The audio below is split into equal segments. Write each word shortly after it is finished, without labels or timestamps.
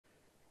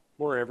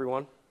Morning,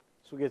 everyone.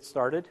 So we'll get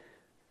started.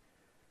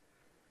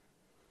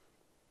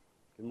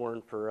 Good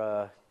morning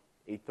for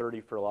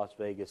 8:30 for Las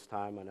Vegas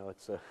time. I know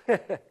it's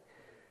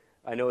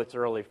I know it's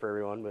early for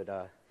everyone,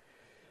 but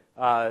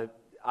I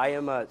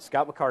am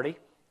Scott McCarty.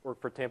 Work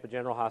for Tampa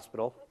General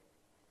Hospital.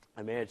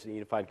 I manage the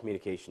Unified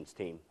Communications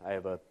team. I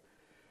have a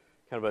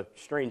kind of a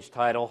strange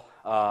title,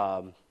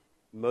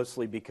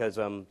 mostly because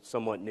I'm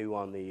somewhat new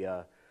on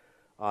the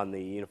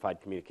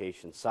Unified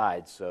Communications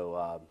side.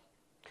 So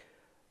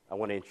I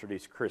want to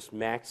introduce Chris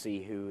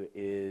Maxey, who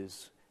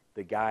is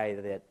the guy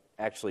that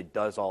actually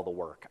does all the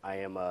work.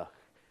 I'm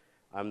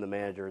the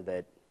manager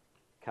that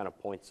kind of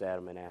points at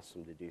him and asks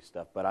him to do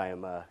stuff. But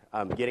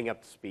I'm getting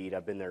up to speed.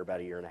 I've been there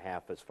about a year and a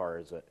half. As far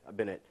as I've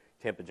been at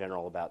Tampa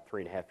General about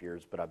 3.5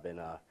 years, but I've been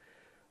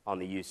on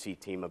the UC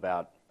team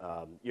about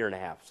a year and a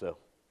half. So,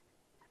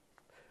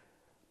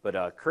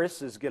 but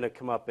Chris is going to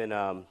come up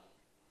and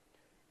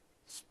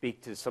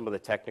speak to some of the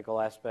technical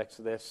aspects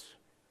of this.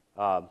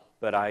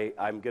 But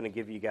I'm going to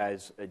give you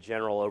guys a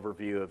general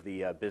overview of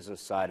the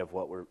business side of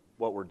what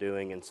we're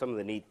doing and some of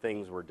the neat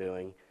things we're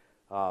doing.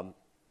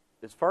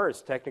 As far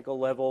as technical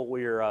level,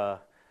 we're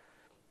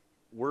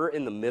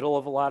in the middle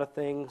of a lot of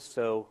things.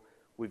 So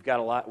we've done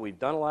a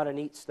lot of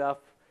neat stuff.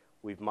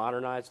 We've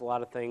modernized a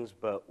lot of things,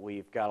 but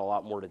we've got a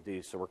lot more to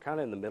do. So we're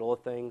kind of in the middle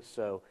of things.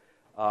 So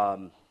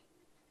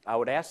I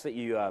would ask that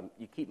you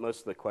keep most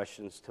of the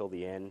questions till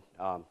the end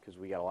because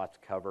we got a lot to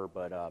cover.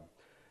 But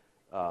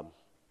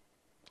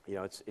you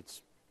know, it's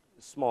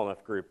a small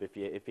enough group. If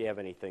you have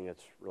anything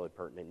that's really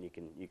pertinent,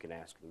 you can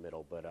ask in the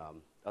middle. But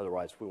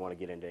otherwise, if we want to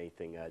get into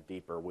anything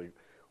deeper,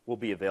 we'll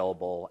be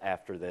available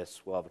after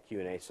this. We'll have a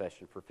Q&A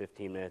session for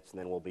 15 minutes, and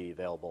then we'll be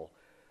available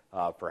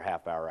for a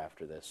half hour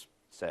after this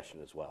session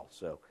as well.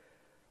 So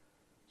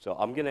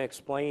I'm going to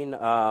explain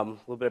a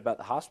little bit about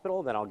the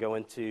hospital. Then I'll go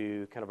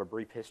into kind of a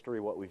brief history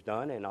of what we've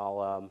done, and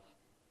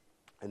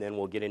then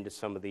we'll get into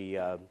some of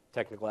the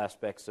technical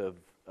aspects of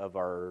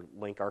our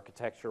Lync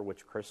architecture,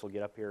 which Chris will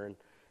get up here and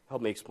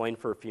help me explain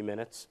for a few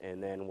minutes,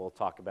 and then we'll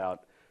talk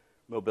about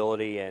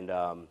mobility and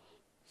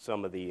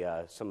some of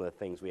the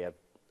things we have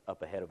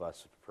up ahead of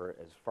us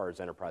as far as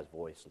enterprise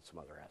voice and some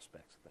other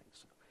aspects of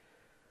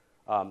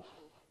things.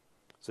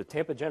 So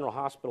Tampa General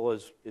Hospital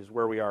is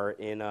where we are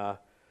in,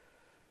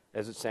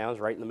 as it sounds,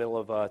 right in the middle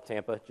of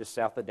Tampa, just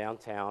south of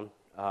downtown.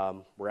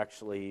 We're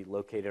actually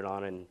located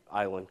on an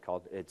island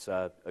it's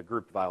a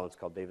group of islands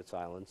called Davis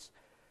Islands.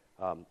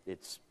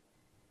 It's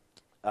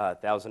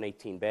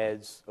 1,018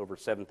 beds, over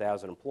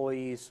 7,000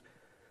 employees.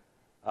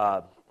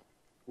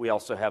 We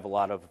also have a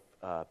lot of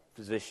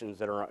physicians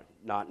that are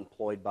not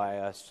employed by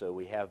us, so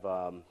we have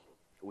a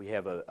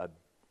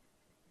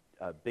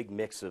big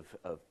mix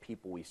of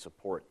people we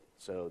support.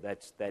 So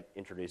that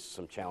introduces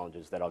some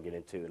challenges that I'll get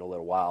into in a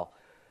little while.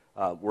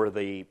 We're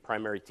the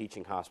primary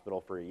teaching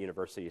hospital for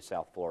University of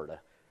South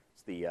Florida.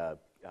 It's the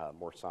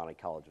Morsani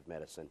College of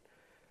Medicine.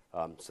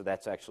 So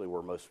that's actually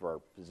where most of our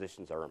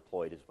physicians are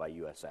employed, is by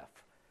USF.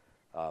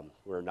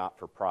 We're a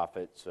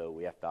not-for-profit, so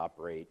we have to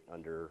operate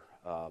under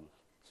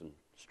some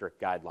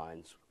strict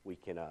guidelines. We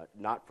can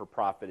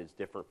not-for-profit is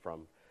different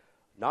from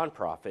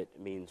non-profit. It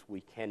means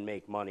we can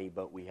make money,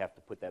 but we have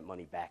to put that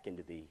money back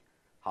into the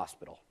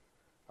hospital.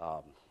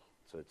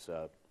 So it's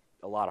a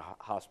lot of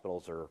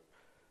hospitals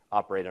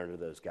operate under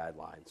those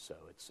guidelines. So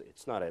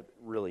it's not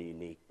really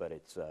unique, but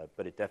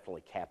it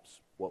definitely caps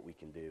what we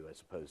can do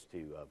as opposed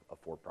to a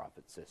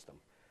for-profit system.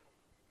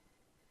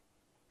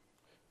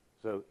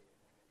 So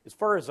as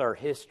far as our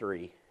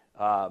history, it's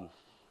kind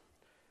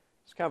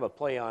of a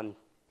play on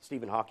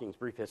Stephen Hawking's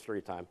Brief History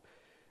of Time.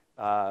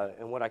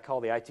 And what I call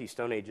the IT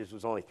Stone Ages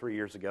was only 3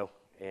 years ago,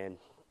 and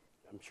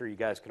I'm sure you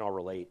guys can all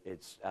relate.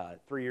 It's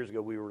 3 years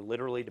ago we were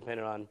literally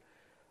dependent on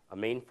a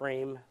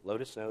mainframe,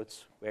 Lotus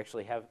Notes. We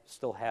actually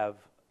still have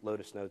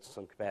Lotus Notes in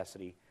some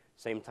capacity.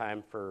 Same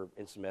time for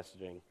instant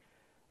messaging,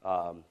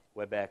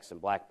 WebEx, and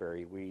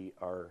BlackBerry. We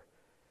are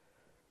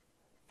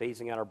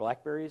phasing out our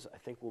BlackBerries. I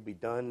think we'll be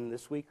done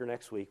this week or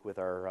next week with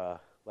our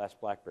last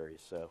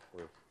BlackBerries. So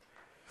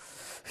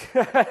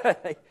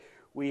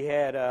we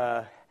had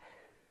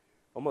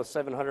almost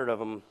 700 of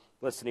them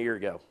less than a year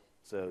ago.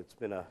 So it's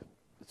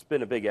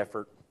been a big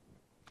effort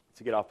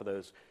to get off of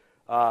those.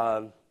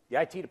 The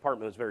IT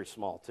department was very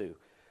small too,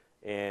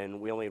 and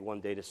we only had one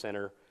data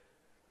center.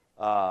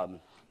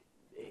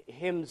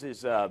 HIMSS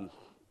is kind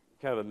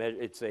of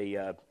it's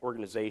a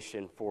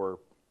organization for,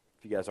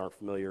 if you guys aren't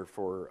familiar,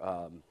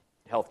 for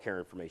healthcare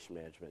information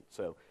management.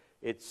 So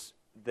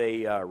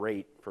they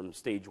rate from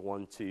stage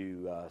 1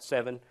 to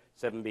 7,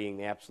 7 being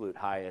the absolute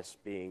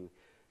highest, being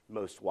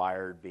most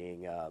wired,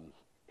 being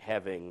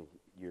having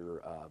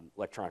your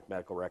electronic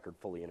medical record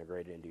fully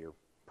integrated into your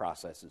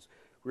processes.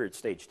 We're at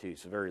stage 2,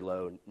 so very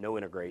low, no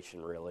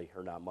integration really,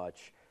 or not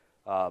much.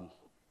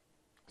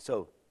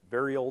 So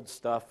very old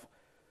stuff,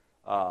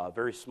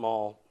 very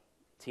small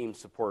team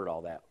supported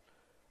all that.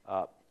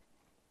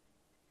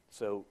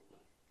 So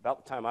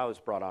about the time I was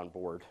brought on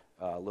board,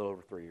 a little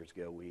over 3 years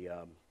ago,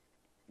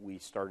 we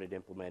started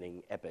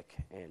implementing Epic,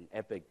 and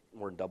Epic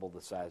more than doubled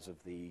the size of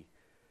the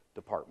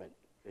department.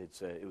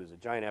 It was a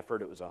giant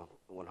effort. It was a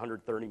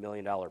 $130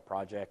 million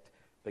project,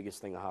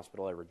 biggest thing the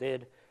hospital ever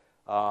did.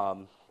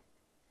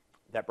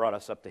 That brought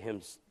us up to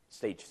HIMSS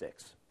stage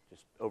 6,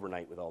 just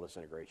overnight with all this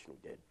integration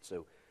we did.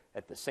 So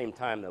at the same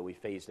time, though, we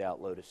phased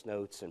out Lotus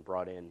Notes and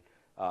brought in,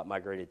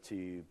 migrated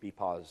to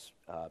BPAWS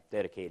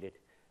dedicated,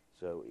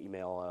 so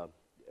email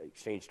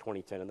Exchange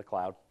 2010 in the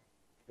cloud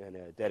in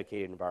a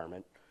dedicated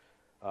environment.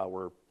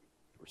 We're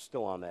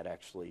still on that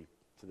actually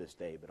to this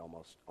day, but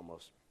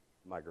almost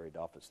migrated to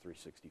Office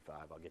 365.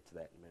 I'll get to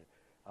that in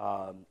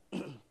a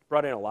minute.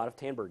 Brought in a lot of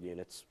Tandberg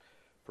units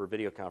for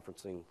video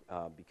conferencing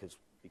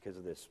because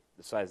of this,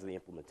 the size of the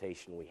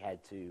implementation. We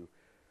had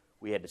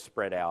to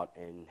spread out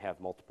and have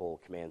multiple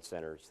command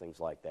centers, things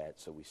like that.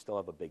 So we still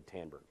have a big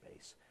Tandberg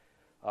base.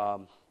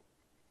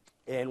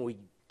 And we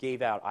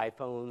gave out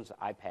iPhones,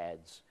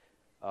 iPads,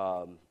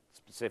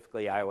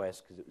 specifically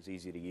iOS because it was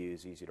easy to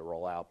use, easy to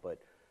roll out.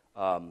 But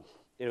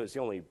it was the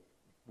only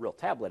real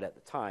tablet at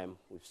the time.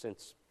 We've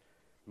since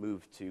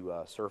moved to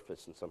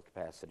Surface in some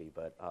capacity.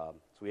 But so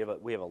we have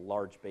a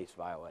large base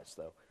of iOS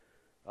though.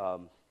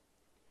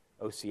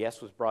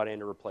 OCS was brought in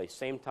to replace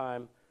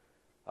SameTime.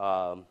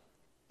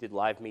 Did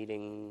live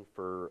meeting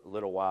for a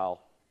little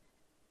while,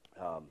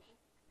 but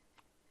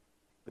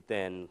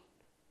then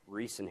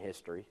recent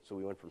history. So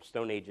we went from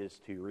Stone Ages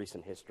to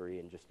recent history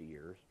in just a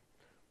year,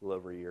 a little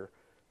over a year.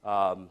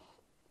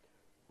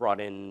 Brought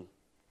in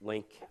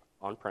Lync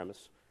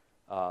on-premise,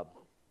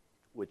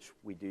 which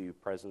we do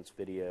presence,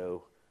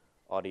 video,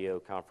 audio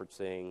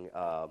conferencing.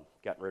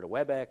 Gotten rid of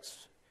WebEx,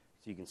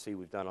 so you can see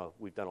we've done a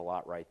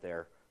lot right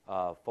there.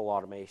 Full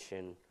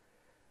automation.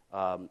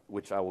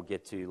 Which I will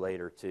get to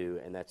later too,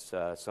 and that's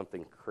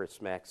something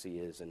Chris Maxey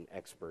is an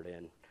expert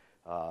in.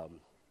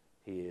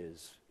 He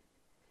is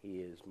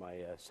my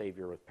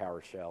savior with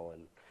PowerShell,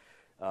 and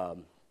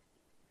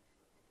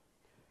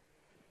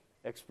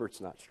expert's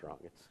not strong.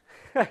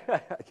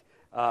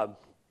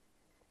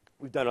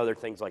 We've done other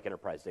things like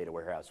enterprise data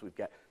warehouse. We've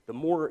got the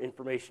more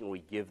information we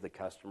give the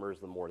customers,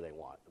 the more they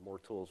want. The more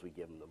tools we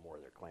give them, the more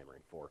they're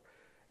clamoring for,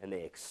 and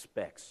they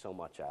expect so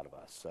much out of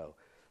us. So.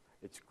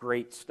 It's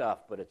great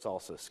stuff, but it's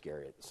also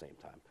scary at the same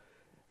time.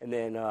 And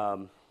then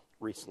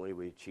recently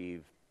we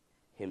achieved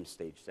HIMSS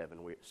Stage 7.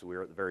 So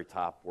we're at the very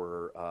top.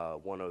 We're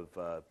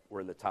we're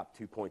in the top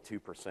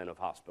 2.2% of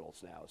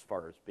hospitals now as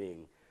far as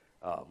being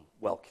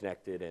well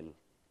connected and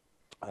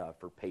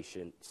for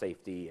patient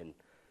safety and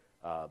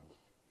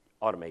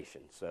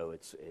automation. So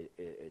it's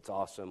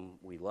awesome.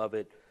 We love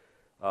it.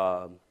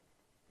 But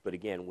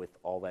again, with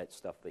all that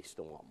stuff, they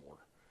still want more.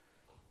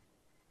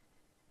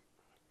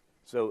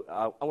 So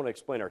I want to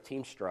explain our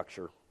team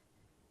structure.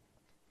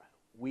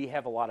 We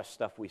have a lot of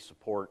stuff we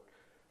support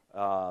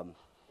right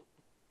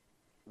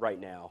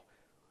now.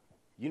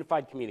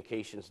 Unified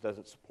Communications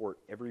doesn't support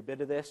every bit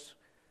of this,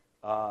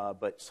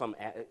 but some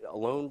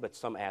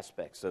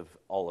aspects of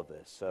all of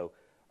this. So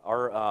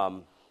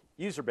our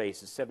user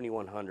base is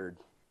 7,100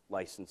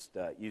 licensed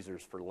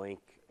users for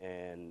Lync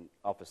and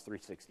Office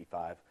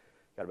 365.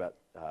 Got about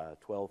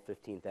 12,000,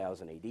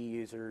 15,000 AD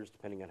users,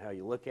 depending on how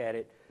you look at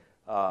it.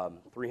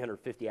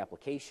 350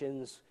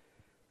 applications,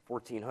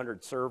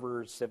 1,400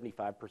 servers,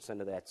 75%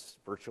 of that's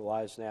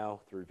virtualized now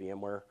through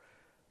VMware,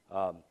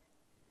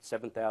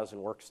 7,000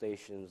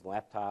 workstations,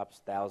 laptops,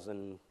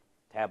 1,000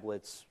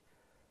 tablets,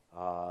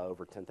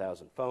 over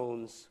 10,000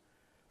 phones.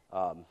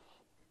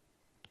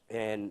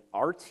 And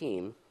our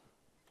team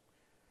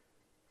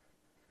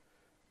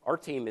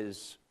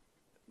is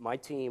my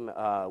team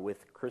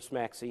with Chris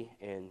Maxey,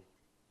 and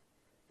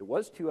it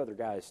was 2 other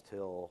guys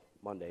till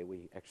Monday.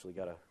 We actually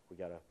got a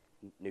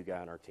new guy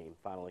on our team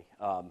finally.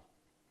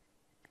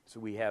 So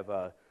we have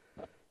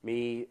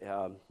me,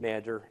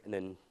 manager, and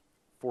then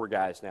 4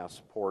 guys now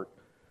support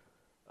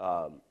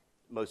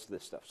most of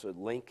this stuff. So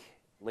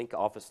Lync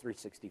Office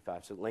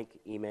 365, so Lync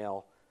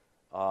email,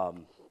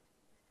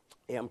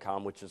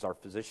 AMCOM, which is our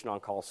physician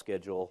on-call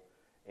schedule,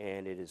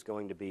 and it is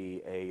going to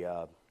be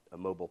a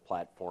mobile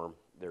platform.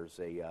 There's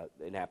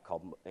an app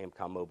called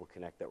AMCOM Mobile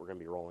Connect that we're going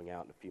to be rolling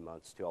out in a few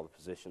months to all the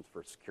physicians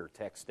for secure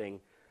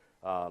texting.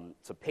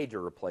 It's a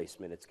pager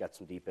replacement. It's got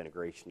some deep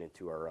integration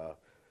into our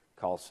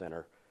call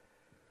center.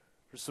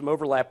 There's some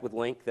overlap with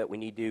Lync that we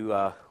need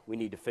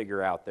to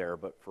figure out there,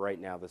 but for right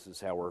now, this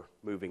is how we're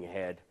moving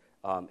ahead.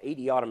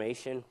 AD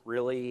automation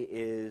really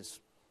is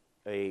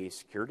a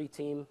security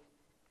team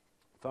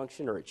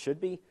function, or it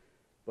should be.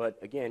 But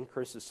again,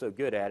 Chris is so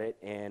good at it,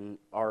 and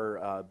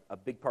a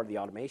big part of the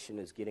automation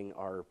is getting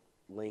our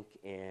Lync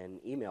and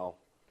email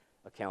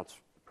accounts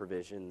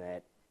provision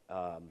that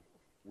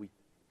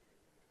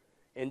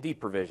and deep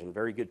provision.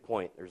 Very good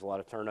point. There's a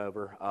lot of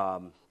turnover.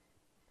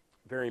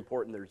 Very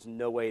important. There's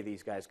no way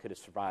these guys could have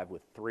survived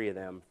with 3 of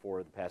them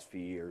for the past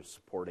few years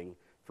supporting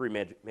 3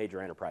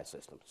 major enterprise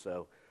systems.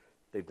 So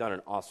they've done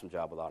an awesome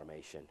job with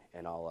automation,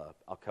 and I'll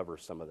cover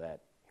some of that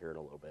here in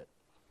a little bit.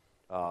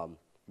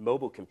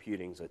 Mobile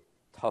computing is a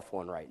tough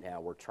one right now.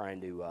 We're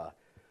trying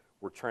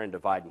to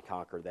divide and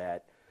conquer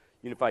that.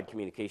 Unified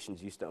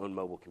Communications used to own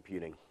mobile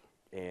computing,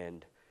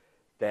 and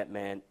that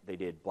meant they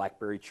did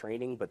BlackBerry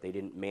training, but they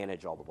didn't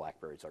manage all the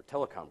BlackBerries. Our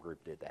telecom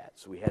group did that,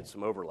 so we had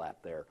some overlap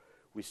there.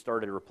 We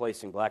started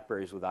replacing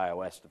BlackBerries with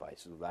iOS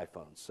devices, with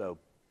iPhones. So,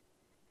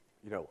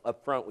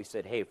 up front we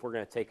said, hey, if we're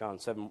going to take on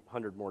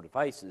 700 more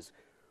devices,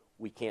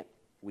 we can't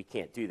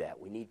do that.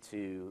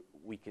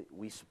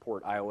 We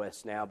support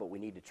iOS now, but we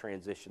need to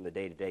transition the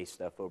day-to-day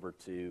stuff over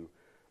to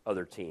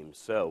other teams.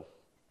 So,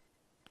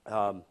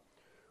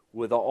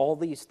 with all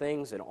these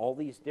things and all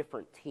these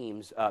different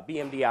teams,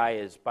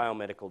 BMDI is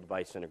Biomedical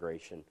Device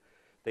Integration.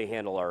 They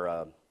handle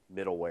our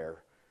middleware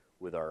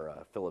with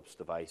our Philips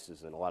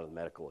devices and a lot of the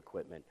medical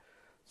equipment.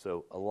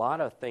 So a lot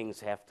of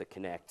things have to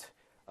connect.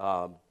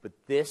 But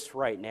this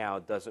right now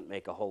doesn't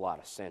make a whole lot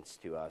of sense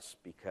to us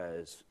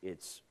because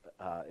it's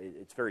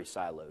very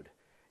siloed,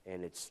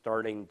 and it's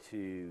starting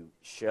to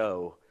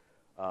show,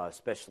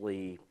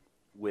 especially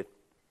with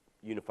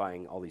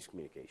unifying all these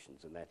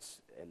communications, and that's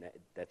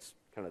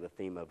kind of the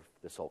theme of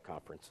this whole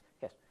conference.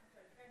 Yes.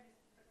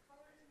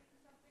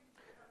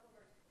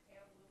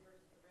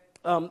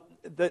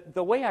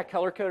 The way I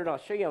color coded, I'll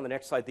show you on the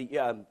next slide.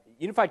 The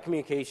unified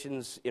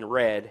communications in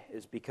red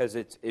is because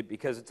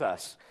it's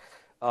us.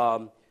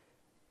 Let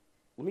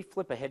me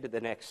flip ahead to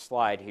the next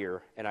slide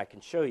here, and I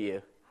can show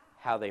you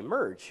how they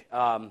merge.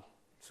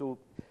 So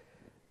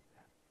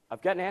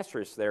I've got an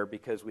asterisk there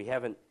because we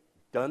haven't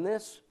done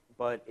this,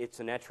 but it's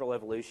a natural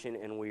evolution,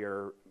 and we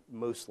are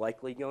most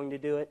likely going to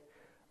do it.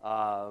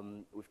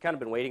 We've kind of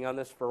been waiting on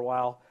this for a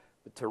while,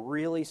 but to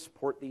really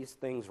support these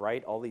things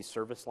right, all these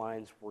service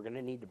lines, we're going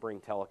to need to bring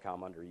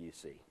telecom under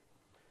UC.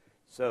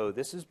 So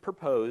this is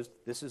proposed.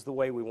 This is the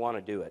way we want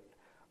to do it.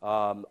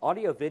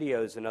 Audio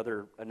video is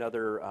another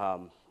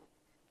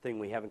thing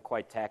we haven't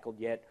quite tackled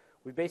yet.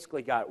 We've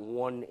basically got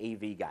one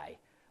AV guy.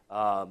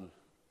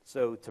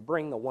 So to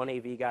bring the one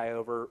AV guy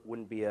over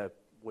wouldn't be a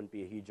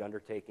huge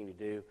undertaking to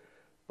do.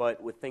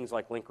 But with things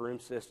like Lync Room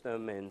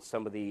System and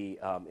some of the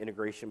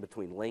integration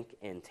between Lync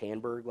and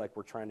Tandberg, like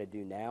we're trying to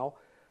do now,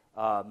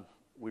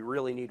 we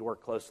really need to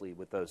work closely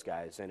with those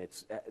guys. And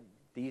it's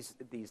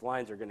these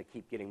lines are going to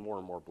keep getting more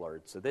and more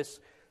blurred. So this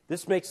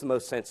makes the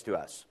most sense to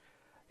us.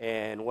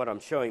 And what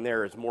I'm showing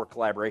there is more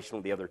collaboration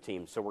with the other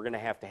teams. So we're going to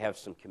have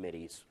some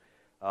committees.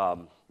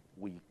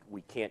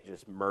 We can't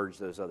just merge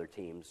those other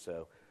teams.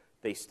 So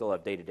they still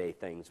have day-to-day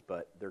things,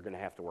 but they're going to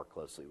have to work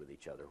closely with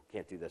each other. We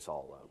can't do this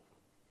all alone.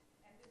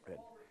 And this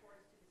all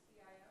reports to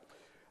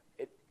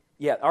the CIO?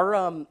 Yeah,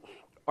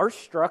 our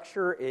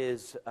structure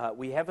is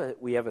we have a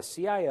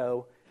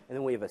CIO and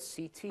then we have a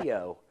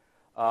CTO.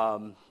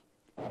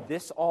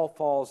 This all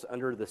falls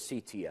under the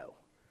CTO.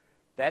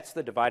 That's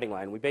the dividing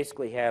line. We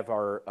basically have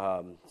our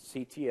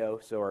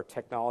CTO, so our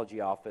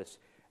technology office,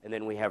 and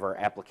then we have our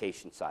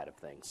application side of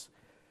things.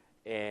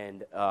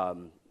 And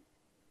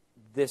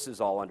this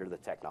is all under the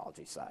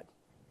technology side.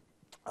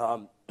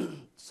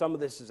 Some of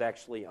this is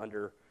actually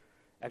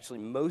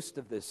most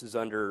of this is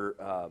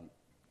under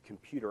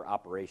computer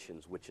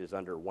operations, which is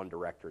under one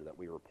director that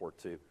we report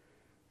to.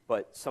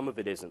 But some of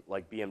it isn't,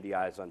 like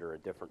BMDI is under a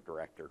different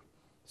director,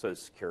 so is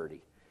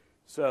security.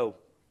 So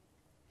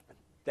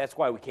that's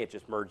why we can't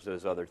just merge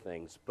those other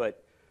things.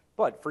 But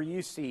for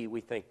UC, we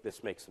think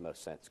this makes the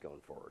most sense going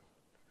forward.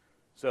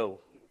 So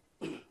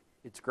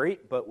it's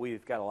great, but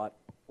we've got a lot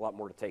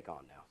more to take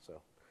on now.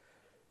 So,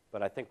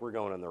 but I think we're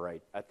going in the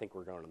right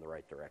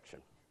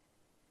direction.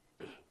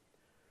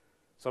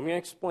 So I'm going to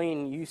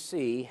explain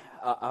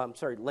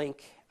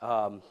Lync,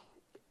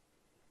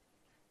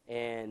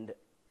 and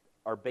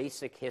our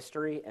basic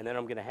history, and then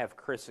I'm going to have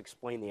Chris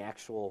explain the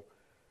actual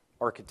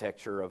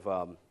architecture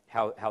of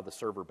how the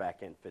server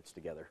backend fits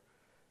together.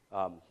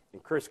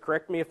 And Chris,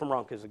 correct me if I'm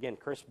wrong, because again,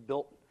 Chris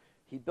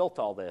built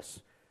all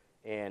this,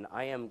 and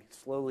I am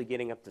slowly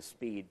getting up to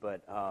speed,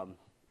 but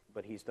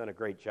he's done a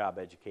great job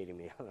educating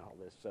me on all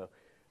this.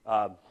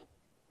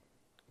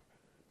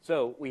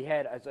 So we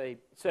had, as I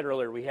said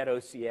earlier, we had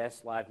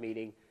OCS, live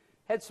meeting,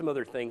 had some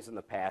other things in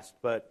the past,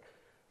 but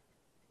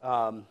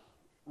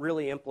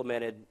really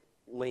implemented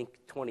Lync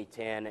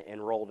 2010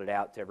 and rolled it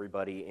out to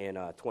everybody in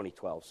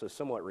 2012, so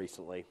somewhat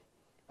recently.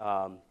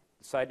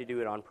 Decided to do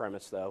it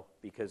on-premise, though,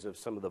 because of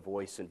some of the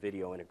voice and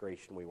video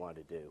integration we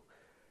wanted to do.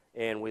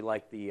 And we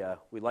like the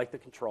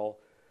control.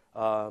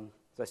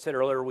 As I said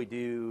earlier, we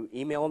do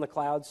email in the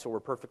cloud, so we're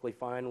perfectly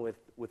fine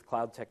with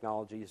cloud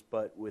technologies,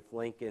 but with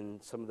Lync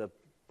and some of the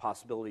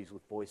possibilities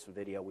with voice and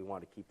video, we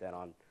want to keep that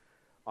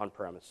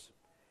on-premise.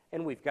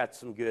 And we've got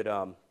some good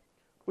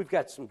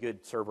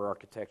server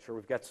architecture.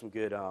 We've got some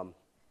good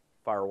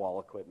firewall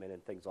equipment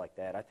and things like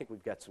that. I think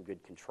we've got some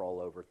good control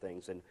over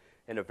things and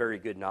a very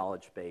good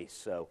knowledge base.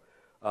 So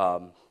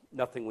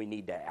nothing we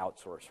need to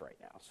outsource right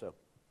now. So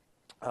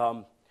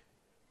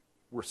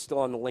we're still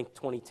on the Lync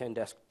 2010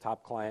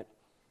 desktop client,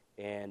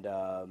 and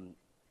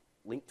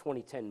Lync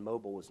 2010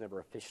 mobile was never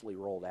officially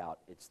rolled out.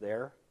 It's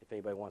there. If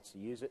anybody wants to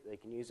use it, they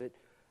can use it.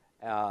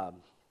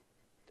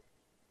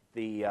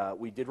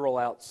 We did roll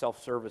out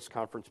self-service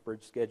conference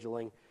bridge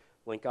scheduling,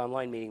 Lync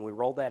online meeting. We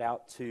rolled that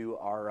out to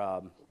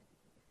our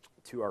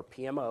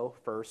PMO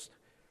first,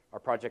 our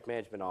project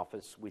management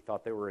office. We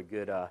thought they were a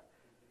good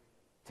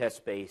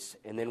test base,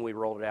 and then we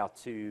rolled it out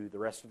to the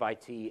rest of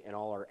IT and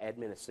all our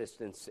admin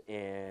assistants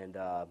and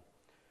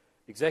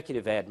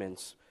executive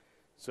admins.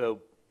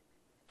 So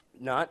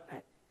not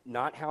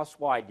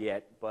house-wide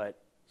yet, but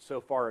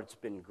so far it's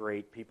been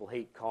great. People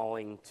hate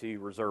calling to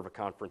reserve a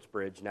conference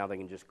bridge. Now they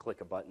can just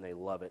click a button. They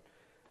love it.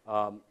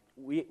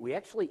 We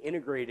actually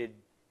integrated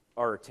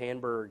our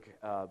Tandberg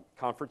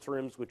conference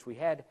rooms, which we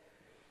had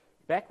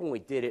back when we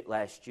did it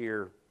last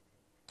year.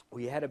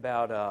 We had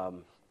about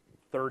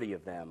 30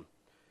 of them,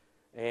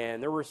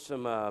 and there were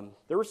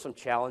some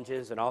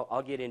challenges, and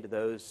I'll get into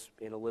those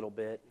in a little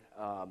bit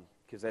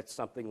because that's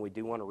something we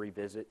do want to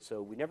revisit.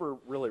 So we never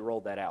really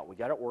rolled that out. We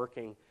got it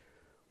working.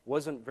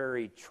 Wasn't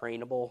very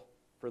trainable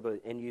for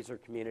the end user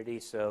community.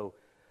 So,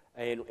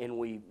 and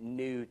we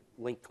knew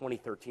Lync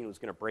 2013 was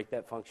going to break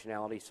that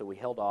functionality, so we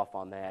held off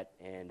on that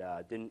and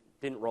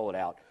didn't roll it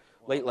out.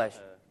 Late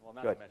last. Well,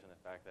 not to mention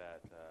the fact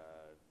that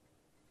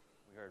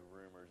we heard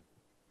rumors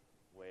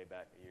way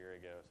back a year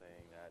ago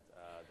saying that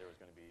there was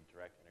going to be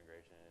direct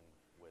integration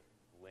with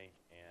Lync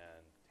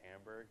and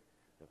Tamberg,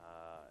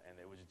 and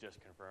it was just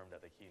confirmed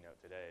at the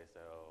keynote today. So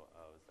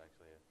it was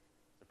actually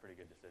a pretty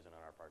good decision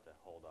on our part to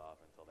hold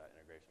off until that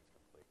integration is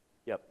complete.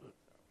 Yep.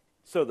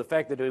 So the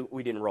fact that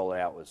we didn't roll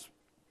it out was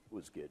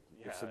good.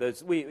 Yeah. So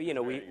those we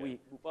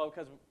well,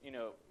 because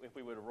if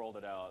we would have rolled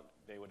it out,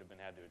 they would have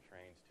had to have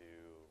trained to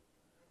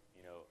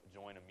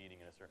join a meeting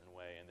in a certain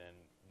way, and then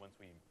once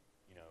we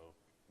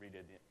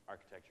redid the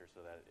architecture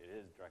so that it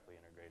is directly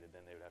integrated,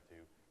 then they would have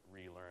to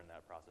relearn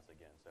that process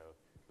again. So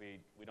we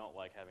don't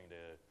like having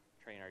to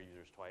train our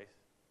users twice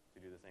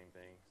to do the same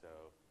thing. So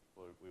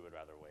we would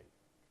rather wait.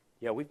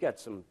 Yeah, we've got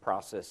some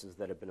processes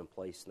that have been in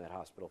place in that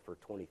hospital for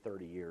 20,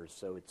 30 years.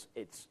 So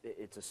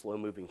it's a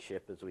slow-moving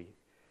ship,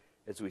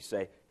 as we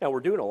say. Now we're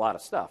doing a lot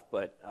of stuff,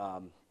 but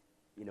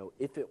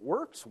if it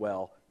works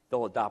well,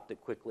 they'll adopt it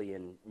quickly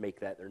and make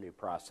that their new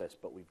process.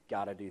 But we've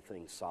got to do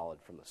things solid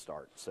from the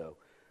start.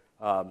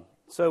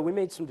 So we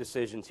made some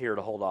decisions here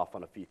to hold off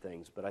on a few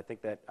things, but I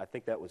think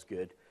that was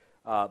good.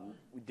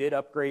 We did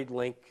upgrade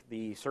Lync,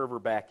 the server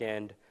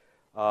backend.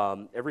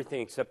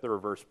 Everything except the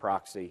reverse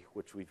proxy,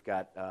 which we've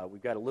got a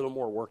little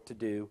more work to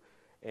do,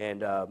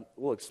 and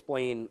we'll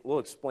explain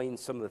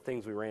some of the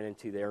things we ran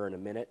into there in a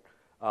minute.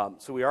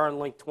 So we are on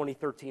Lync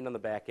 2013 on the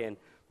back end.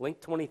 Lync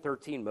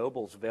 2013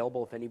 mobile is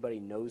available if anybody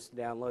knows to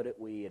download it.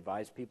 We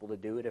advise people to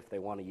do it if they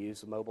want to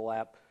use the mobile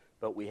app,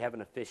 but we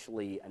haven't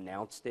officially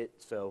announced it.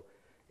 So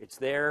it's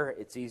there.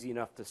 It's easy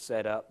enough to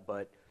set up,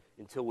 but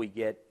until we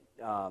get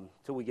some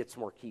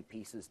more key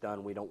pieces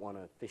done, we don't want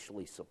to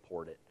officially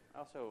support it. I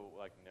also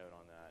like to note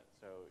on that.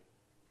 So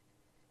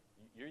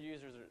some of your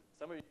users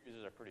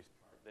are pretty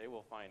smart. They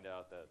will find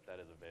out that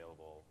is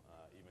available,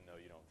 even though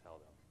you don't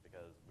tell them,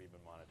 because we've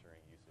been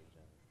monitoring usage.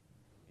 And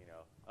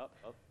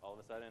all of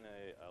a sudden,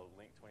 a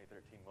Lync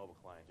 2013 mobile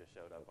client just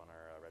showed up on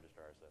our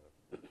registrar. So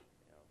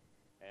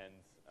and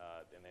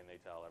then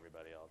they tell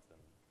everybody else, and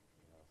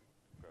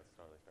growth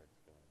slowly starts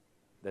going.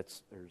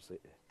 There's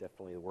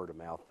definitely the word of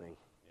mouth thing.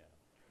 Yeah.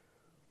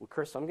 Well,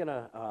 Chris, I'm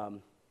gonna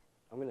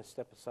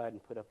step aside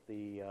and put up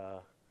the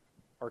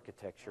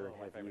architecture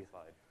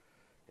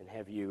and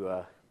have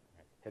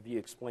you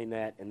explain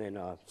that, and then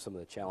some of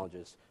the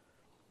challenges.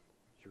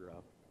 Sure.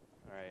 All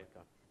right.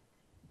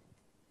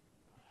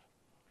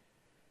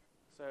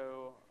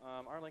 So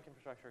our Lync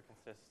infrastructure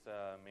consists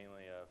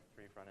mainly of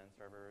 3 front-end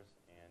servers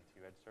and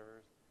 2 edge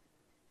servers.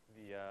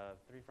 The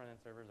 3 front-end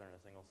servers are in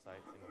a single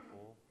site, single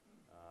pool,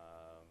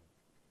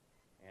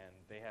 and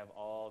they have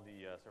all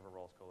the server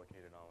roles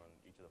co-located on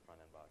each of the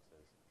front-end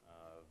boxes.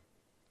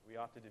 We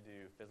opted to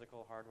do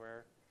physical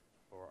hardware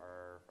for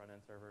our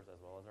front-end servers as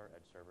well as our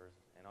edge servers,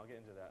 and I'll get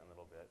into that in a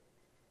little bit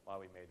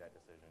why we made that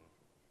decision.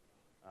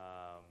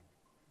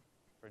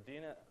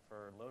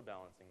 For load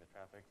balancing the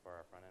traffic for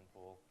our front-end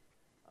pool,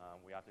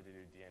 we opted to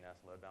do DNS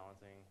load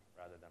balancing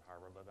rather than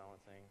hardware load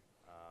balancing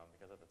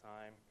because at the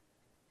time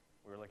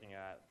we were looking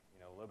at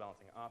load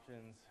balancing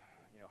options.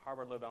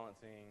 Hardware load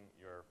balancing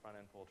your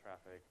front-end pool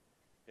traffic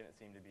didn't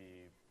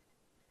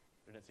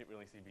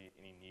really seem to be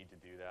any need to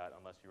do that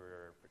unless you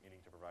were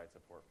needing to provide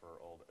support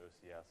for old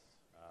OCS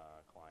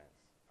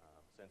clients.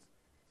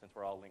 Since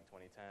we're all Lync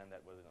 2010, that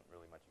wasn't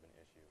really much of an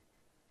issue.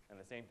 And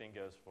the same thing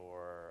goes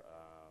for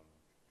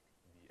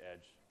the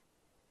edge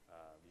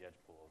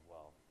pool as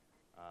well.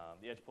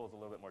 The edge pool is a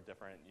little bit more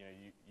different.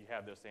 You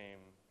have those same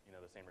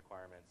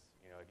requirements.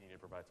 You need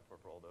to provide support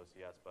for old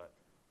OCS, but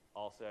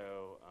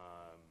also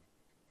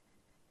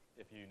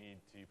if you need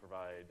to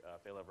provide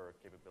failover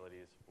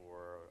capabilities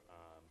for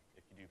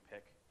if you do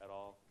pick at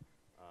all,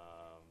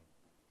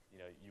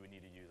 you would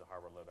need to use a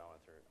hardware load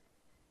balancer.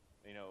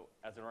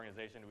 As an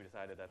organization, we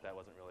decided that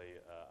wasn't really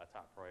a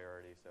top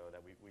priority, so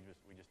that we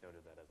just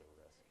noted that as a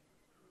risk.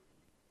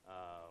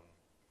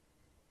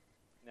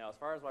 Now, as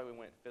far as why we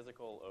went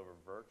physical over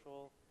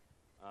virtual,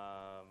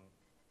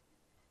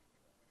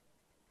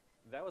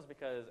 that was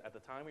because at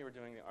the time we were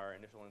doing our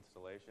initial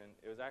installation,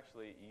 it was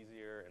actually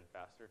easier and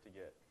faster to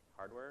get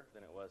hardware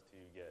than it was to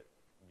get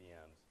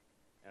VMs.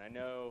 And I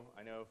know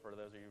for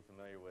those of you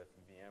familiar with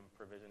VM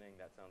provisioning,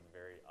 that sounds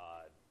very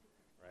odd,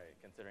 right?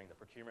 Considering the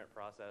procurement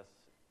process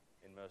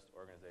in most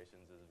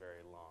organizations is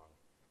very long.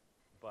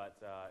 But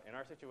in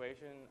our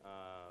situation,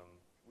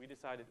 we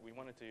decided we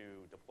wanted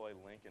to deploy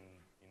Lync, and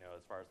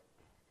as far as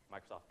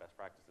Microsoft best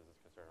practices is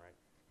concerned, right?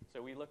 So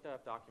we looked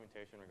up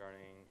documentation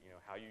regarding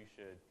how you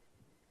should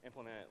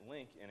implement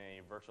Lync in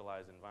a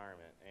virtualized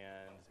environment,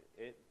 and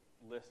it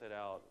listed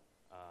out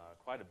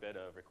quite a bit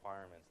of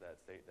requirements that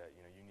state that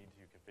you need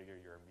to configure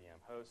your VM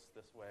hosts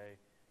this way,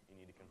 you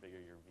need to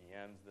configure your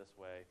VMs this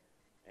way,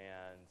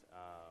 and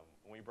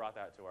when we brought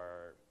that to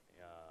our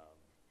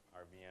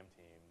VM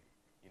team,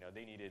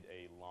 they needed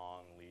a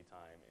long lead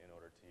time in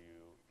order to,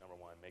 number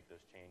one, make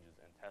those changes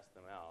and test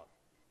them out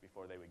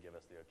before they would give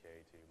us the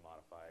okay to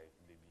modify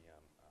the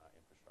VM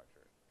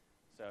infrastructure.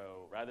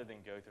 So rather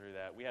than go through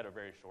that, we had a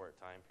very short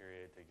time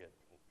period to get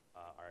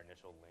our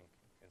initial Lync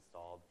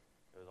installed.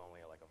 It was only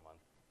like a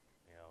month,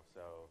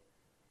 so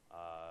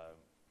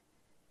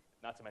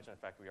not to mention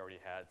the fact we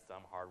already had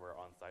some hardware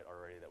on site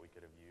already that we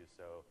could have used,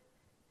 so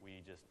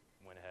we just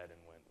went ahead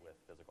and went with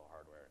physical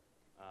hardware.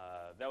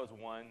 That was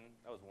one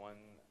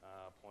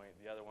point.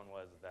 The other one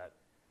was that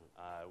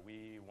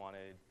we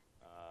wanted,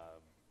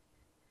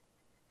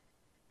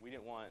 we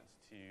didn't want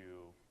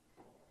to,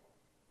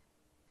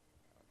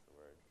 what's the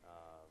word?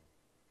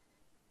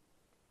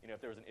 If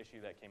there was an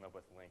issue that came up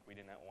with Lync, we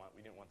didn't want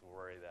to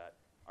worry that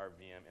our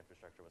VM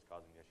infrastructure was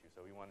causing the issue.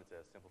 So we wanted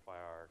to simplify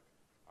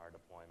our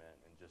deployment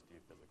and just do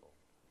physical.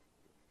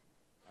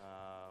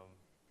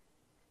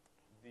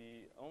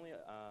 The only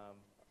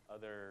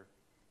other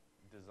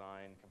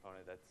design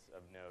component that's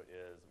of note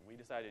is we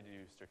decided to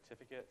do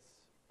certificates,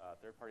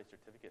 third-party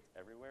certificates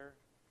everywhere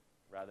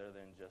rather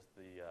than just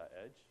the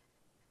edge.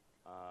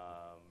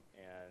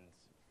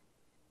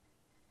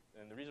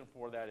 And the reason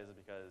for that is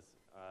because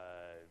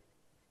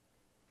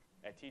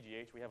at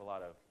TGH we have a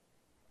lot of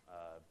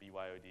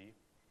BYOD.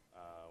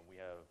 We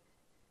have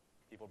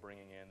people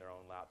bringing in their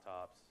own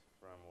laptops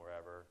from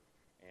wherever,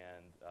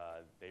 and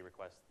they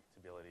request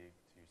the ability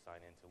to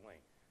sign into Lync.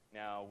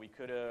 Now we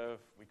could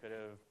have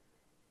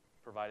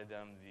provided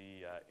them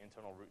the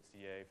internal root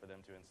CA for them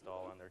to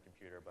install on their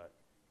computer, but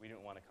we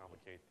didn't want to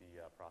complicate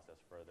the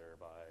process further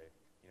by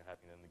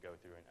having them to go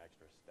through an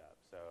extra step.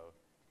 So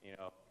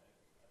a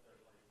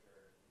third-party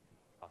cert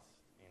costs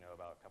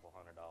about a couple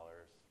 $100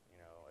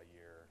 a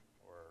year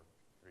or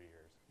 3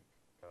 years.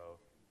 So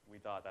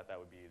we thought that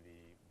would be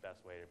the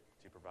best way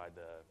to provide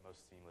the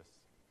most seamless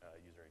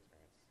user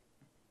experience.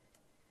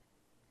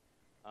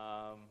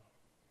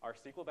 Our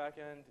SQL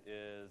backend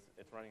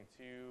it's running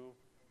two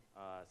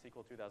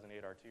SQL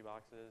 2008 R2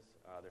 boxes.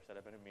 They're set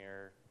up in a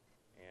mirror,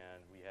 and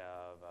we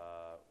have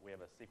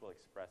a SQL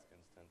Express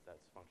instance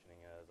that's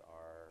functioning as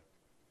our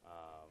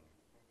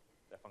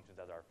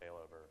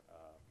failover.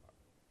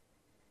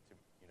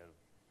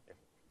 If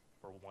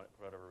for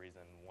whatever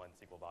reason one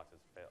SQL box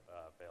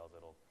fails,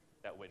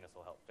 that witness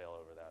will help fail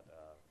over that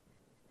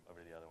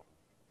over the other one.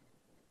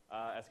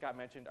 As Scott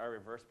mentioned, our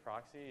reverse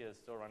proxy is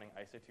still running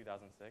ISO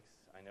 2006.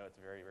 I know it's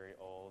very, very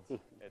old.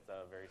 It's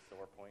a very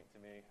sore point to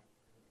me.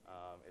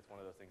 It's one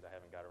of those things I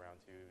haven't got around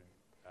to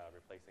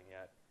replacing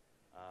yet.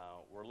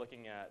 We're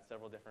looking at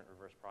several different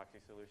reverse proxy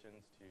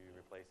solutions to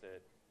replace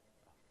it.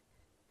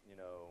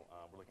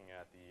 We're looking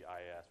at the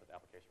IIS with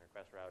application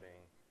request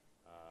routing.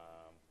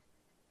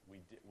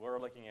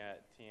 We're looking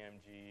at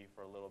TMG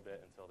for a little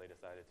bit until they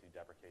decided to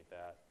deprecate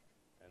that,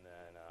 and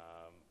then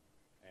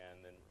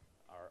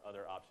our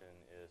other option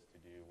is to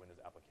do Windows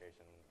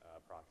application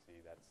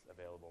proxy that's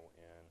available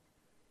in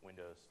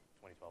Windows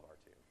 2012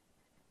 R2.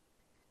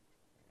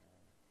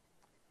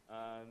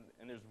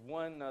 And there's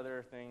one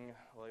other thing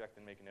I'd like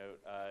to make a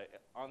note.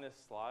 On this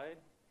slide,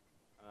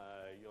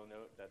 you'll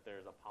note that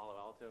there's a Palo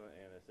Alto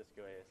and a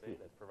Cisco ASA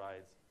that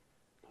provides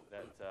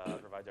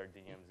our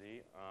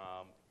DMZ.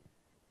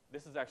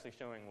 This is actually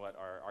showing what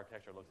our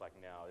architecture looks like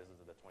now. This is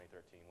the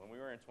 2013. When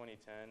we were in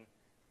 2010,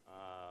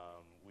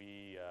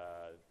 we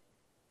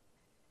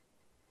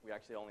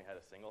actually only had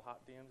a single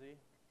hop DMZ,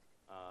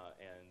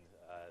 and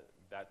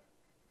that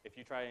if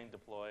you try and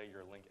deploy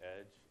your Lync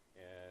Edge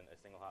in a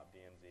single hop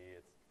DMZ,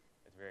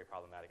 it's very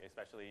problematic,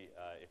 especially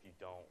if you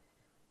don't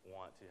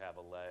want to have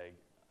a leg,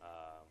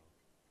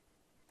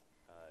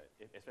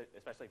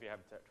 especially if you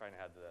have trying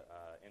to have the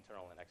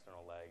internal and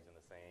external legs on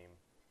the same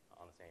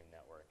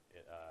network.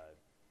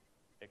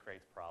 It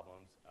creates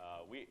problems.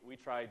 We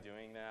tried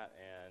doing that,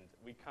 and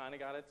we kind of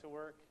got it to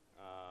work,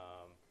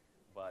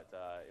 but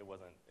it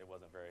wasn't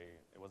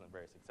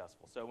very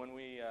successful. So when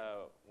we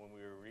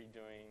were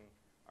redoing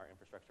our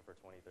infrastructure for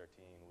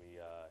 2013,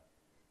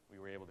 we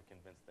were able to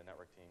convince the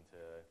network team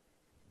to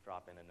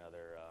drop in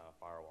another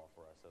firewall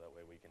for us, so that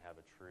way we can have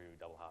a true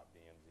double hop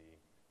DMZ.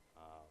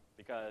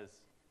 Because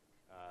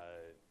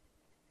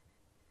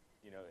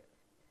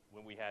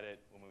when we had it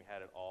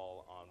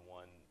all on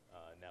one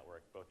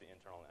network, both the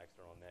internal and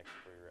external NICs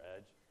for your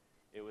edge,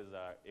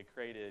 it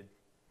created.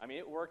 I mean,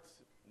 it worked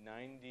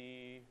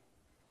 98%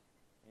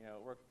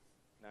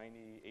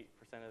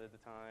 of the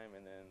time,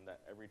 and then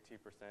every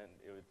 2%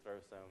 it would throw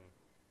some.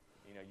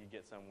 You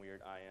get some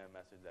weird IM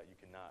message that you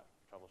cannot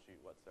troubleshoot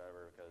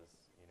whatsoever because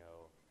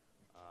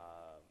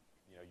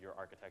your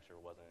architecture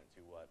wasn't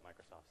to what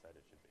Microsoft said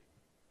it should be.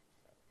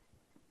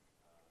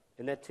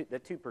 And that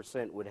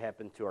 2% would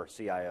happen to our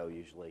CIO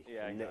usually,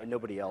 Yeah, and exactly.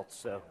 nobody else.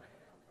 So,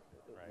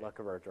 Right. luck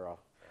of our draw.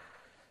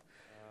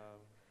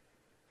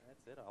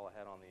 That's it. All I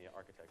had on the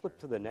architecture. Flip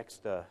to the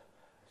next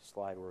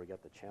slide where we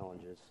got the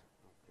challenges.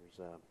 There's,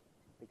 I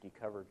think you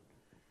covered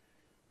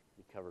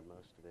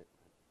most of it.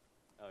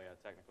 Oh yeah,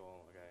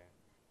 technical. Okay.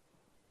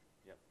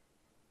 Yep.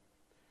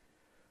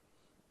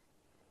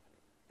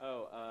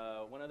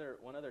 Oh, one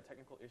other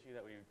technical issue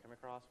that we come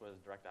across was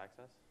direct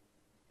access.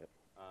 Yep.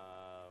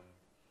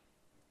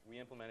 We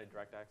implemented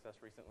direct access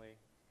recently,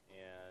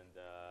 and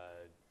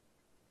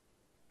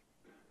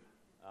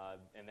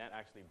that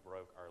actually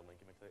broke our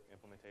Lync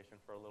implementation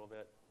for a little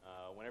bit.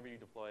 Whenever you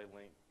deploy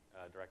Lync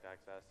direct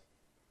access,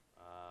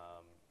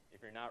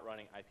 if you're not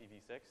running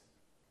IPv6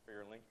 for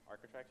your Lync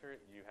architecture,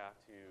 you have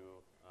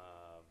to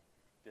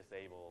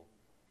disable.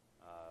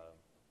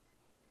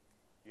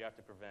 You have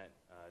to prevent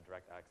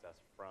direct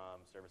access from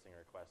servicing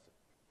requests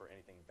for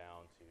anything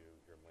bound to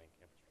your Lync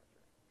infrastructure.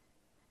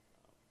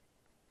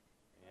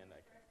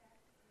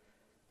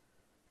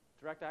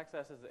 Direct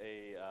access is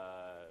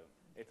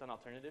it's an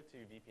alternative to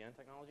VPN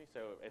technology.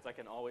 So it's like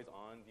an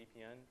always-on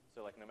VPN.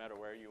 So like no matter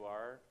where you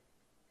are,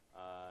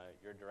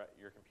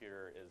 your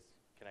computer is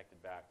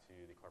connected back to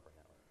the corporate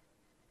network.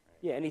 Right?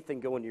 Yeah, anything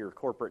going to your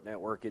corporate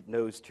network, it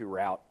knows to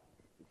route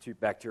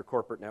back to your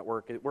corporate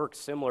network. It works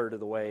similar to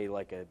the way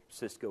like a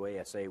Cisco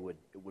ASA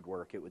would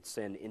work. It would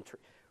send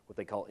what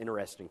they call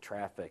interesting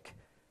traffic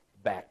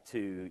back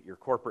to your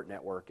corporate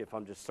network. If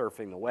I'm just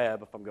surfing the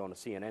web, if I'm going to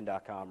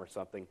CNN.com or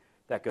something,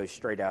 that goes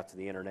straight out to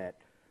the internet.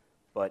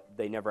 But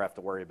they never have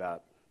to worry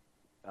about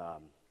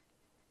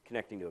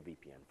connecting to a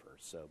VPN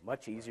first. So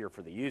much easier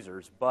for the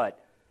users,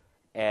 but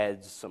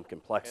adds some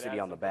complexity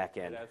on the back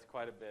end. It adds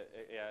quite a bit.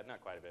 Yeah,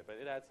 not quite a bit, but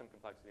it adds some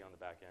complexity on the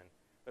back end.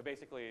 But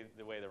basically,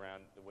 the way to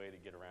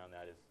get around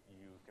that is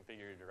you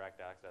configure your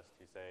direct access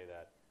to say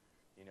that,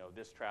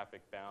 this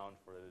traffic bound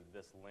for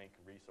this Lync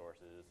resource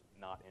is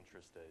not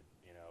interested.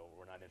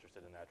 We're not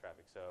interested in that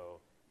traffic, so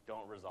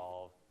don't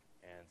resolve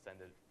and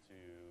send it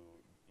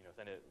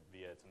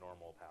via its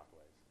normal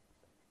pathways.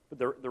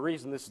 But the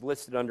reason this is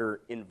listed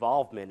under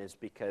involvement is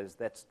because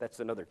that's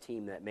another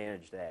team that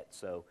managed that.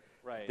 So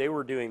right. They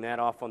were doing that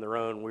off on their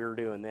own. We were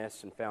doing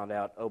this and found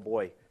out, oh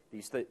boy,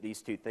 these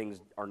two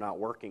things are not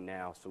working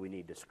now. So we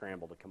need to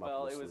scramble to come up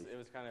with a solution. Well, it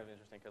was kind of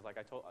interesting because I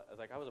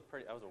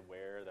was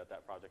aware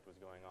that project was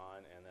going on,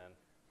 and then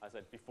I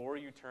said, before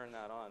you turn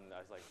that on, I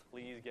was like,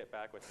 please get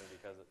back with me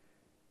because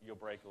you'll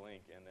break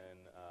Lync, and then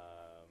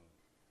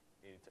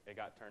it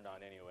got turned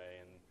on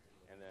anyway,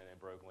 and then it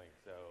broke Lync.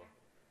 So.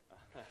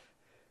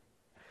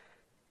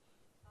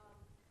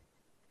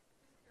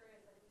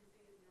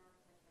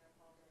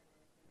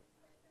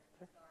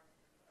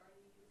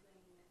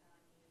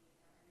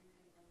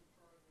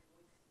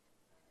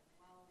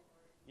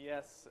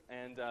 Yes,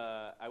 and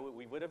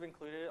we would have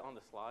included it on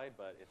the slide,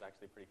 but it's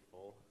actually pretty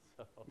full.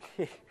 So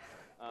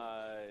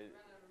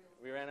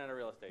we ran out of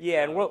real estate.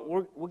 Yeah, and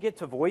we'll get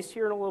to voice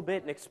here in a little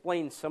bit and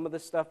explain some of the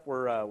stuff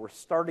we're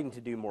starting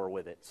to do more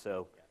with it.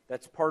 So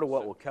that's part of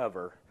what we'll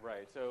cover.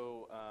 Right.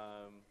 So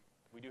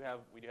we do have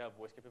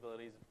voice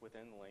capabilities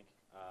within Lync.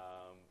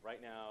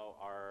 Right now,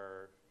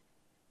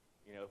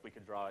 if we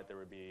could draw it, there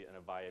would be an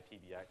Avaya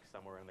PBX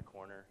somewhere in the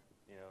corner.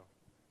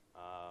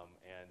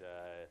 And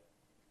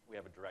we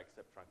have a direct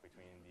SIP trunk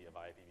between the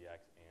Avaya PBX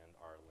and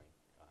our Lync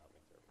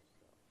servers.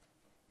 So.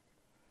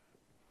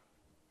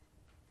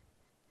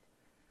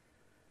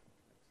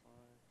 Next slide.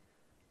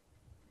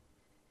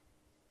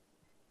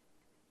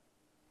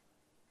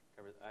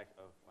 I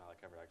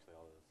covered actually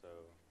all of this. So,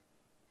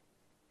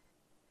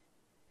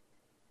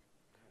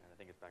 and I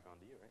think it's back on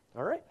to you, right?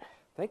 All right.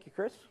 Thank you,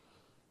 Chris.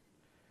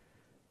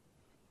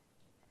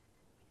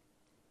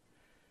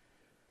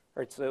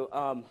 All right. So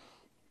I'll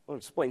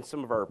explain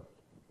some of our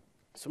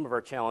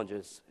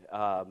challenges,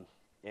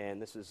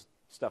 and this is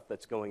stuff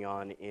that's going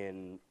on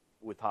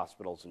with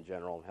hospitals in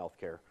general and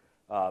healthcare.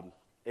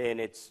 And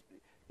it's,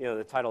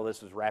 the title of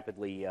this is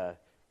rapidly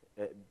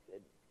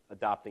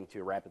adopting to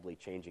a rapidly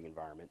changing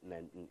environment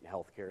in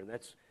healthcare.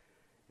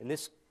 And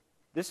this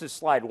is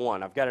slide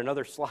one. I've got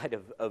another slide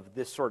of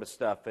this sort of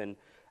stuff, and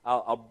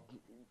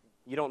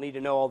you don't need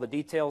to know all the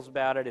details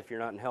about it if you're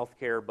not in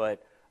healthcare,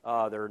 but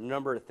there are a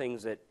number of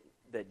things that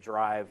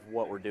drive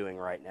what we're doing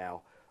right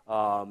now.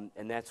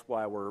 And that's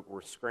why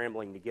we're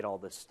scrambling to get all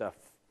this stuff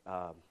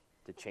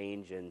to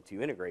change and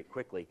to integrate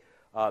quickly.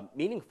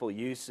 Meaningful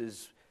use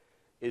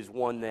is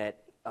one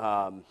that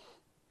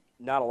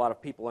not a lot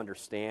of people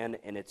understand,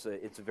 and it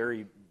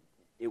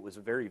was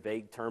a very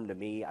vague term to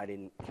me. I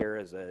didn't care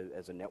as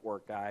a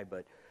network guy,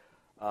 but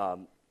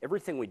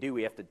everything we do,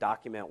 we have to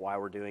document why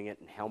we're doing it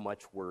and how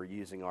much we're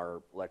using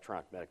our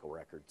electronic medical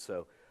records.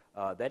 So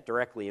that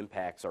directly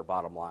impacts our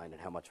bottom line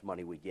and how much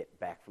money we get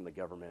back from the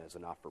government as a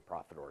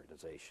not-for-profit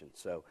organization.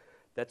 So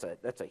that's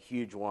a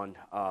huge one.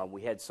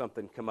 We had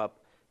something come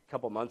up a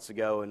couple months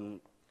ago, and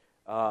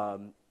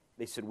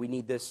they said we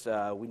need this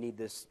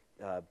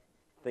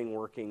thing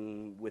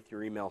working with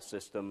your email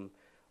system.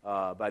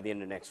 by the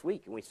end of next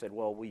week. And we said,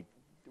 well,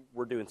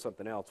 we're doing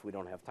something else. We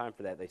don't have time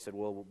for that. They said,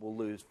 well, we'll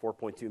lose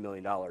 $4.2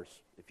 million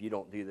if you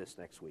don't do this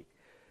next week.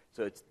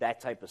 So it's that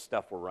type of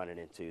stuff we're running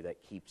into that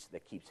keeps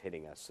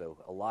hitting us. So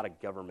a lot of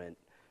government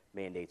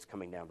mandates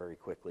coming down very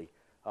quickly.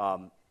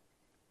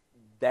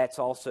 That's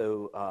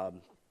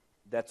also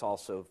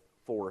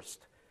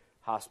forced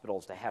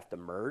hospitals to have to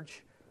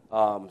merge.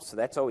 So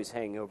that's always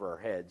hanging over our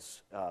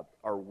heads.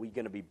 Are we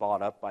going to be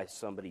bought up by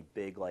somebody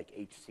big like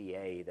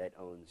HCA that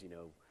owns,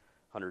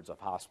 hundreds of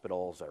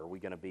hospitals? Are we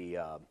going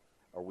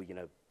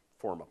to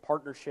form a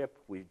partnership?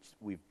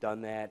 We've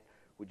done that.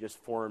 We just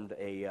formed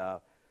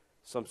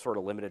some sort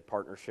of limited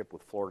partnership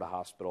with Florida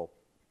Hospital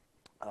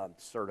to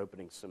start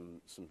opening some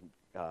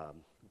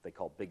what they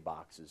call big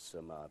boxes,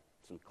 some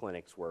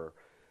clinics where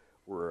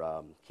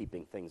we're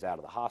keeping things out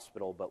of the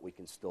hospital, but we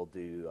can still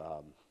do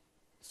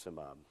some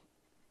of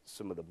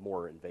the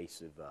more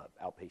invasive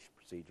outpatient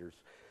procedures.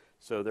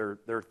 So there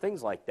are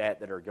things like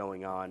that are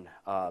going on.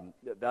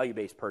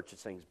 Value-based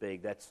purchasing is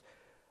big.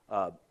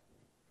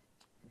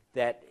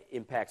 That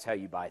impacts how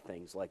you buy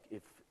things. Like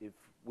if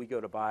we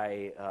go to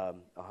buy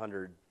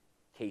 100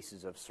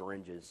 cases of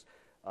syringes,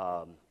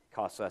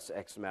 costs us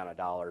X amount of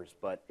dollars,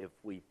 but if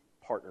we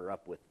partner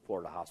up with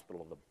Florida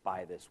Hospital to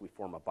buy this, we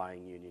form a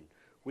buying union,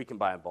 we can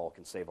buy in bulk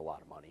and save a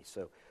lot of money.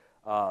 So,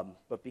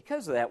 but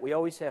because of that, we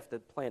always have to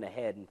plan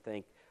ahead and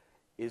think,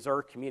 is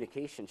our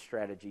communication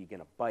strategy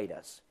going to bite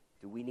us?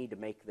 Do we need to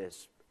make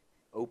this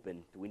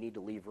open? Do we need to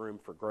leave room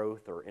for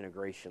growth or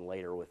integration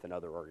later with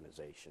another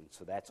organization?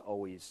 So that's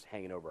always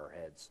hanging over our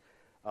heads.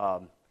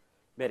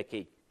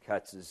 Medicaid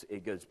cuts,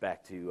 it goes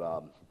back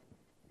to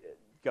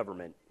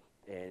government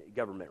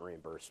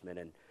reimbursement.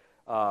 And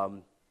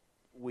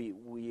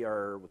we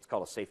are what's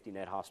called a safety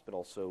net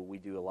hospital, so we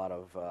do a lot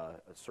of a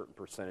certain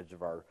percentage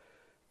of our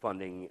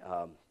funding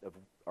of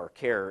our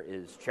care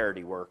is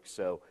charity work.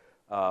 So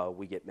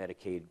we get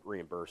Medicaid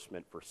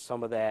reimbursement for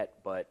some of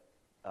that, but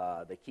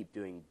they keep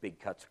doing big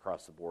cuts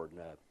across the board.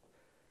 And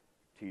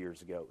 2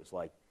 years ago, it was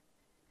like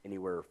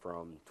anywhere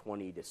from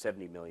 20 to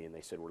 70 million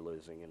they said we're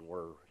losing, and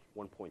we're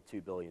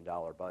 $1.2 billion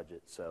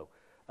budget. So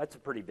that's a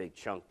pretty big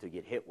chunk to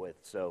get hit with.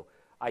 So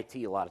IT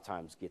a lot of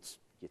times gets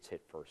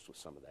hit first with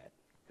some of that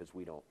because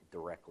we don't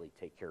directly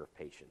take care of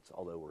patients,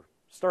 although we're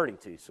starting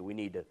to. So we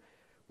need to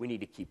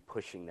keep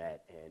pushing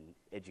that and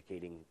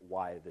educating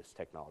why this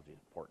technology is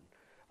important.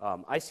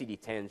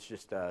 ICD-10 is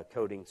just a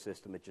coding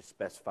system. It just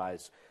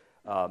specifies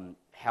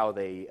how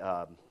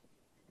there's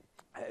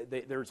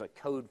a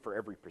code for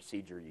every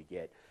procedure you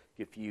get.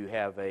 If you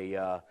have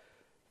a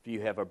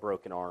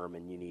broken arm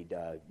and you need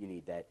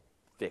that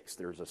fixed,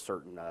 there's a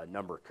certain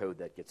number code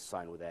that gets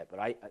assigned with that. But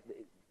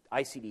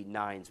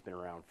ICD-9's been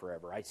around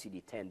forever.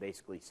 ICD-10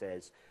 basically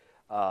says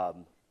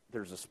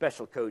there's a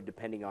special code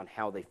depending on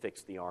how they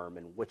fix the arm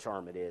and which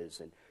arm it is,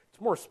 and it's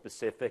more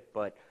specific.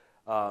 But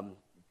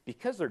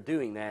because they're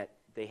doing that,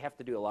 they have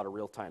to do a lot of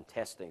real-time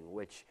testing,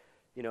 which,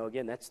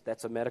 again,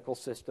 that's a medical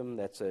system.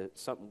 That's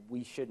something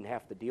we shouldn't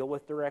have to deal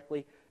with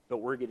directly, but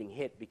we're getting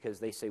hit because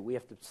they say we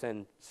have to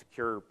send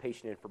secure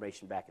patient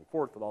information back and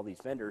forth with all these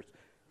vendors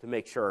to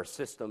make sure our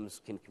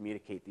systems can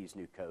communicate these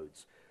new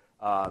codes.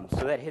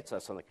 So that hits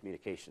us on the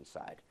communication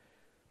side.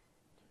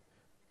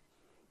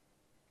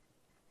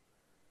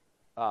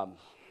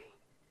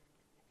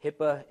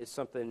 HIPAA is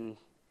something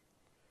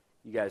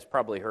you guys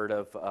probably heard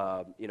of.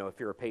 If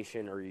you're a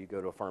patient or you go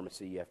to a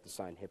pharmacy, you have to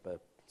sign HIPAA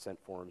consent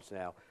forms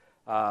now.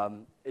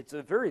 It's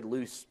a very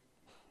loose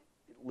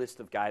list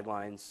of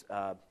guidelines.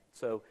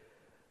 So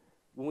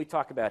when we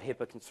talk about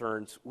HIPAA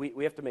concerns,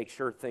 we have to make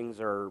sure things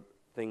are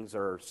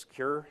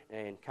secure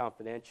and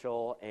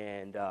confidential,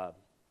 and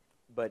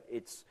but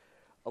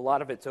a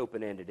lot of it's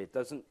open-ended. It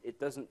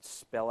doesn't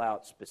spell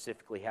out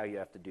specifically how you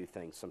have to do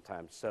things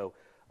sometimes. So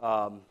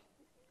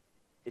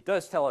it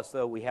does tell us,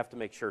 though, we have to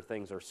make sure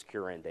things are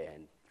secure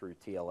end-to-end through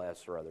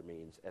TLS or other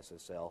means,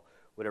 SSL,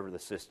 whatever the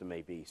system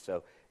may be.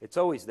 So it's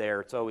always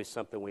there. It's always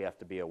something we have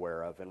to be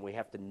aware of, and we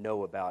have to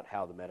know about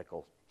how the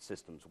medical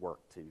systems work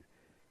to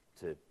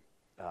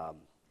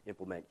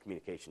implement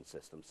communication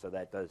systems. So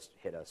that does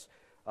hit us.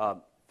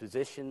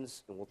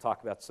 Physicians, and we'll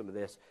talk about some of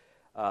this,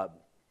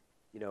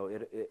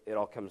 it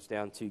all comes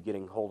down to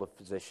getting hold of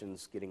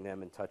physicians, getting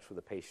them in touch with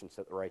the patients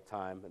at the right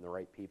time and the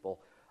right people.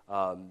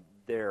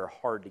 They're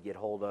hard to get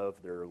hold of.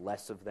 There are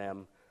less of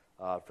them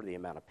for the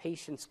amount of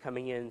patients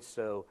coming in,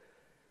 so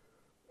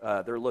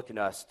they're looking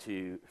to us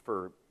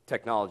for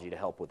technology to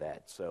help with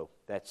that. So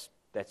that's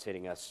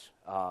hitting us.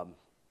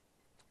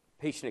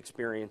 Patient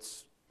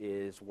experience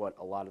is what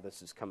a lot of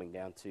this is coming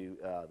down to.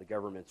 The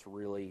government's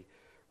really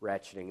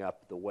ratcheting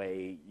up the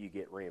way you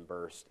get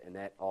reimbursed, and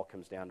that all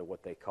comes down to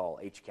what they call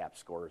HCAP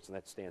scores, and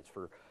that stands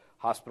for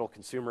Hospital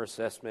Consumer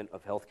Assessment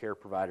of Healthcare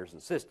Providers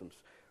and Systems.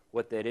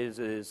 What that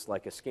is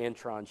like a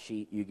Scantron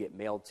sheet you get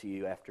mailed to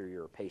you after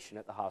you're a patient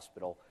at the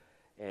hospital,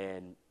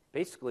 and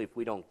basically if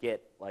we don't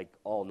get like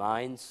all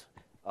nines,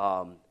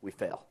 we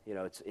fail.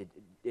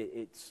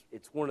 It's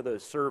one of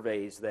those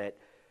surveys that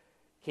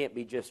can't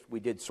be just we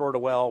did sort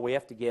of well. We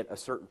have to get a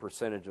certain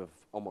percentage of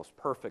almost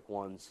perfect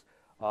ones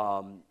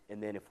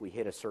And then if we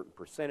hit a certain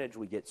percentage,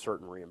 we get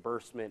certain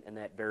reimbursement, and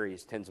that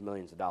varies tens of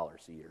millions of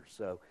dollars a year.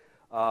 So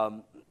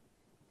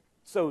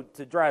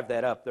to drive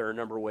that up, there are a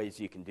number of ways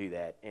you can do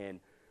that. And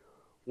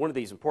one of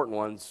these important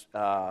ones,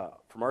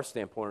 from our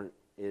standpoint,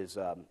 is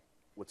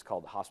what's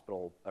called the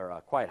hospital or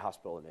quiet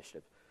hospital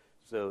initiative.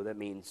 So that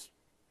means,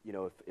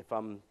 if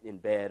I'm in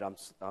bed,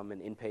 I'm an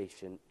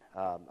inpatient,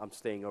 I'm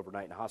staying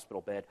overnight in a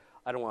hospital bed,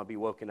 I don't want to be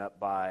woken up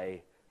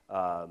by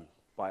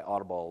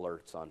audible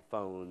alerts on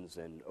phones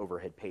and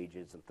overhead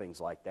pages and things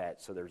like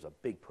that. So there's a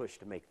big push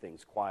to make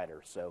things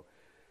quieter. So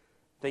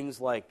things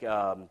like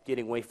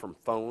getting away from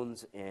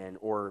phones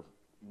or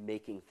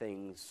making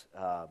things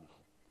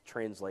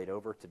translate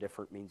over to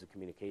different means of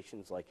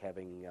communications, like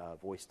having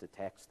voice to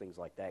text, things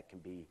like that can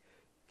be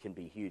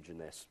huge in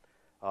this.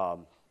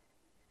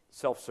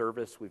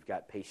 Self-service, we've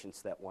got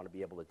patients that want to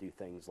be able to do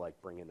things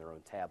like bring in their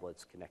own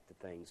tablets, connect to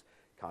things,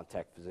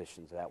 contact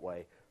physicians that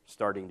way.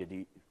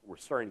 We're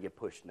starting to get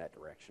pushed in that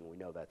direction. We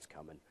know that's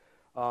coming.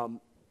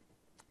 And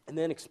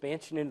then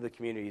expansion into the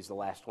community is the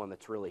last one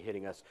that's really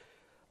hitting us.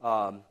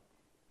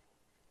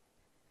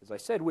 As I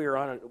said, we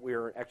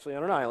are actually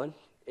on an island,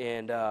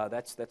 and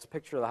that's a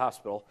picture of the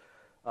hospital.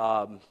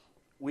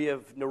 We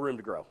have no room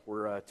to grow.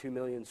 We're a 2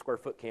 million square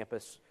foot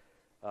campus.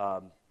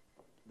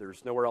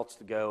 There's nowhere else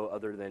to go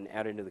other than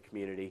out into the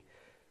community.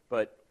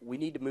 But we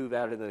need to move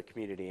out into the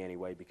community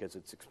anyway because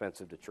it's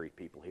expensive to treat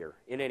people here.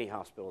 In any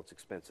hospital, it's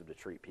expensive to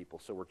treat people.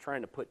 So we're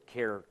trying to put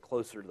care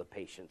closer to the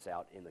patients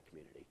out in the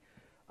community.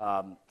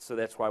 So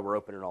that's why we're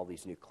opening all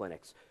these new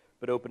clinics.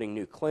 But opening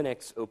new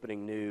clinics,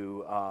 opening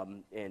new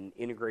and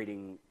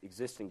integrating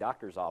existing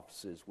doctors'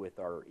 offices with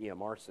our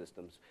EMR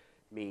systems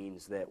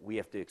means that we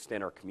have to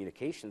extend our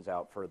communications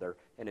out further,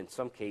 and in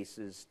some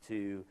cases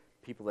to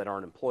people that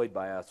aren't employed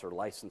by us or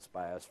licensed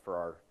by us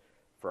for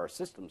our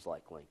systems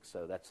like Lync.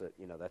 So that's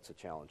a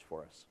challenge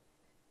for us.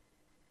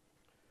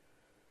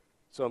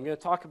 So I'm going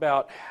to talk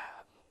about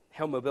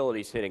how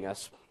mobility is hitting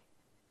us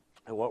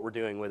and what we're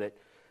doing with it.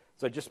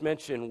 So I just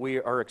mentioned we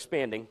are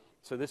expanding.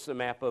 So this is a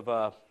map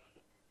of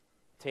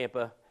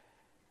Tampa,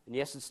 and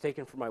yes, it's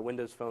taken from my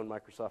Windows Phone,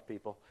 Microsoft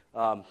people.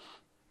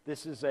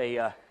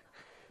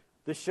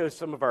 This shows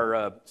some of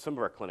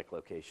our clinic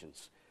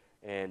locations,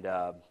 and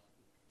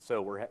so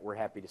we're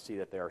happy to see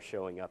that they are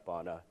showing up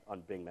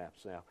on Bing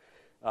Maps now.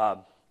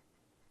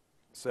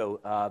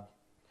 So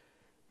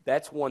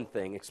that's one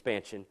thing,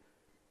 expansion.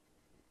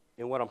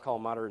 And what I'm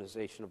calling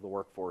modernization of the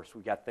workforce.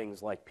 We've got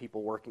things like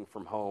people working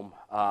from home.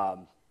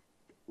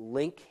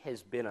 Lync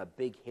has been a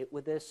big hit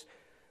with this,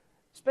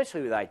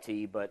 especially with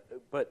IT, but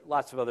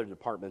lots of other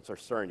departments are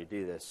starting to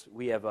do this.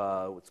 We have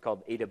what's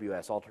called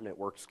AWS, alternate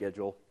work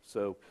schedule.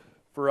 So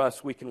for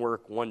us, we can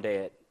work one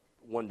day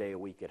a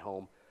week at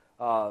home.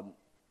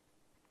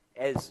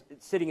 As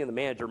sitting in the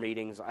manager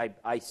meetings,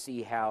 I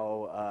see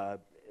how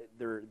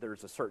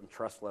there's a certain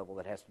trust level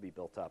that has to be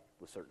built up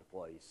with certain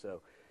employees.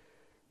 So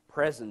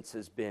presence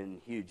has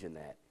been huge in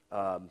that.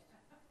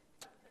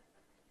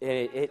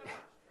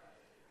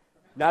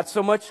 Not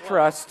so much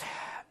trust.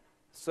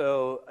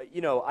 So,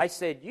 I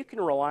said, you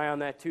can rely on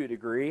that to a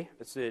degree.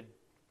 I said,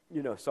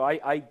 so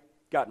I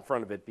got in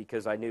front of it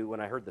because I knew when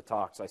I heard the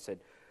talks, I said,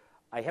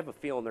 I have a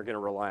feeling they're going to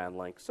rely on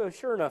Lync. So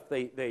sure enough,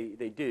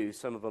 they do,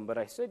 some of them. But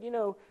I said,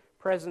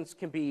 presence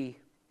can be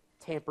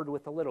tampered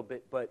with a little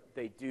bit, but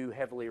they do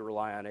heavily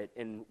rely on it.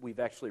 And we've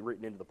actually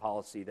written into the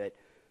policy that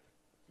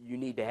you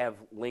need to have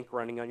Lync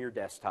running on your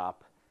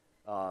desktop.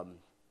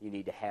 You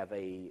need to have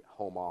a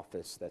home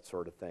office, that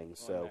sort of thing. Well,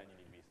 so you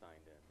need to be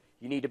signed in.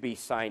 You need to be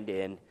signed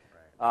in.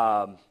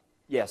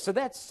 Right. So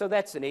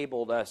that's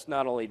enabled us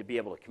not only to be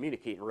able to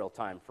communicate in real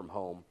time from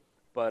home,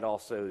 but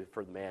also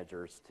for the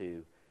managers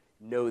to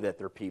know that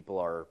their people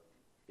are,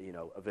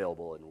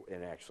 available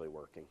and actually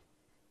working.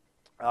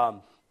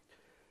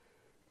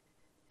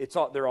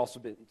 There also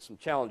been some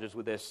challenges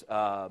with this.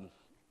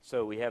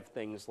 So we have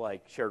things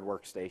like shared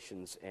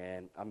workstations,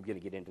 and I'm going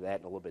to get into that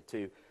in a little bit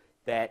too.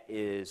 That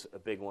is a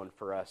big one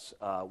for us.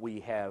 We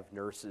have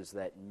nurses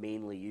that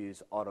mainly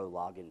use auto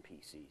login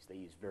PCs. They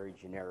use very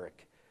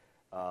generic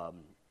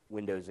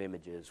Windows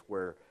images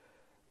where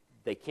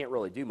they can't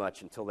really do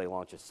much until they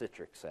launch a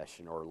Citrix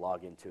session or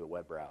log into a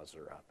web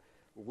browser.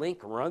 Lync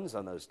runs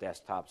on those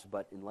desktops,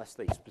 but unless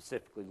they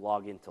specifically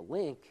log into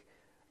Lync,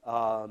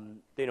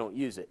 they don't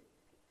use it.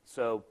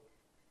 So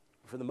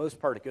for the most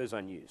part, it goes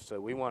unused. So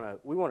we want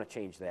to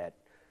change that.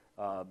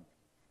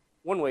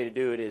 One way to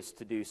do it is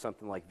to do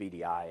something like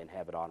VDI and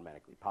have it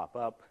automatically pop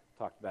up.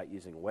 Talked about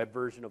using a web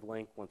version of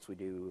Lync once we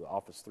do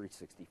Office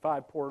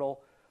 365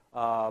 portal.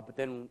 But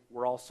then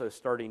we're also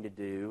starting to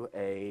do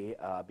a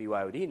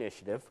BYOD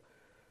initiative,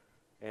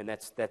 and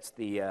that's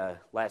the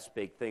last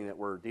big thing that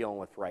we're dealing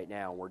with right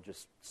now. We're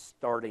just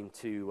starting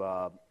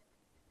to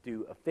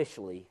do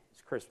officially,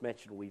 as Chris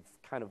mentioned, we've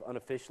kind of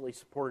unofficially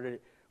supported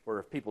it, where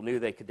if people knew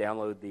they could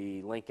download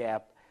the Lync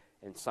app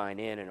and sign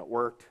in and it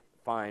worked,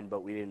 fine,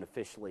 but we didn't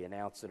officially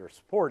announce it or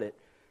support it.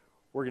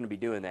 We're going to be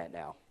doing that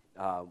now.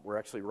 We're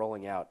actually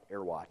rolling out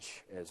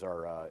AirWatch as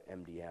our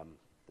MDM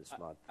this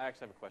month. I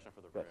actually have a question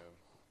for the room.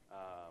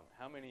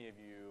 How many of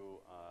you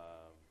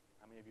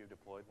how many of you have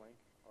deployed Lync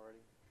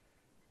already?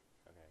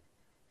 Okay.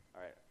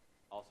 All right.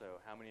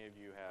 Also, how many of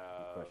you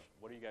have?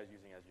 What are you guys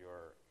using as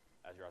your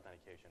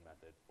authentication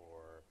method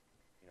for?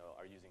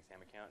 Are you using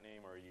SAM account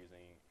name or are you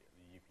using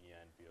the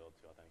UPN field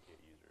to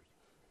authenticate users?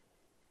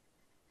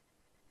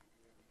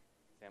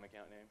 SAM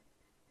account name.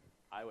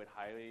 I would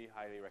highly,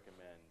 highly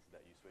recommend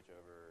that you switch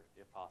over,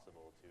 if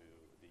possible, to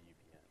the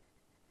UPN.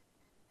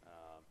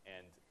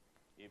 And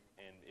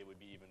it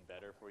would be even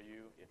better for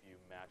you if you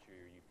match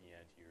your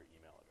UPN to your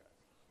email address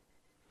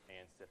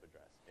and SIP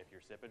address. If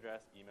your SIP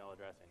address, email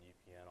address, and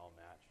UPN all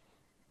match,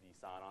 the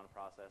sign-on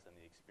process and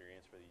the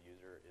experience for the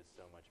user is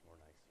so much more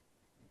nice.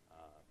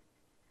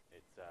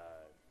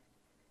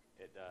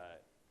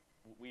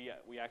 We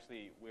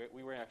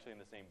were actually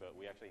in the same boat.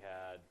 We were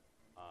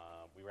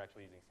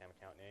actually using SAM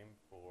account name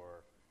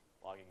for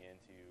logging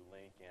into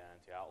Lync and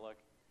to Outlook.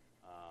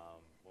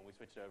 When we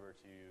switched over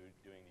to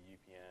doing the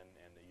UPN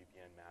and the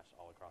UPN matched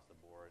all across the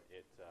board,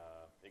 it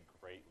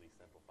greatly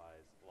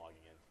simplifies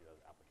logging into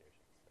those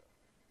applications. So,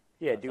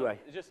 yeah,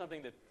 it's just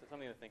something to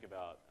think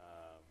about.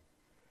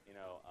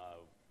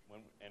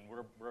 And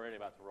we're already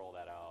about to roll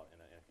that out in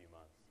a few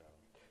months. So.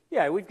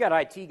 Yeah, we've got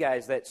IT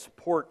guys that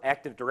support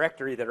Active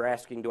Directory that are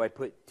asking, do I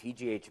put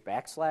TGH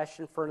 /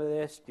 in front of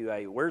this?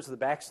 Where's the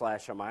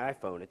 / on my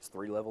iPhone? It's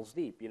 3 levels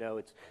deep. We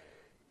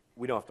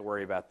don't have to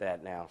worry about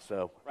that now.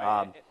 So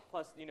right.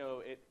 Plus,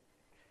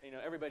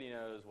 everybody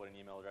knows what an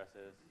email address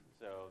is.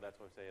 So that's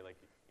what I say.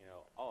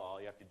 All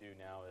you have to do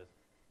now is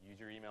use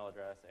your email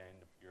address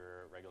and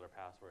your regular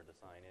password to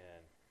sign in,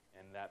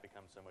 and that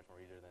becomes so much more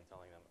easier than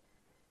telling them,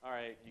 all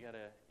right, you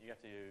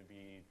have to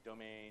be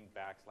domain /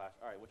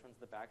 all right, which one's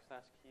the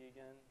 / key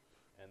again?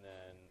 And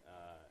then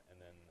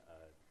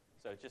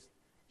so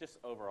just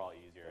overall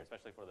easier,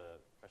 especially for the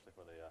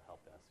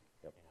help desk.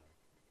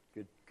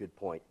 Yep. Good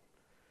point.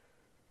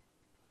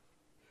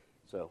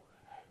 So,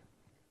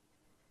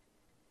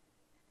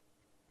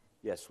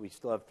 yes, we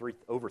still have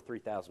over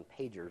 3,000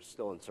 pagers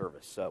still in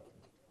service.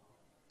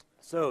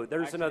 So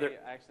there's another.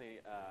 Actually,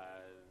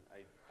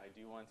 I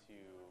do want to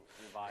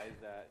revise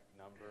that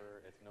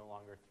number. It's no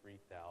longer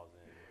 3,000.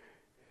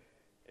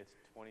 It's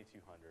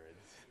 2,200.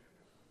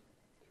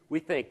 We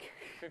think.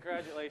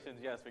 Congratulations!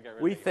 Yes, we got rid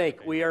of. We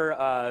think we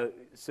are.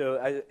 So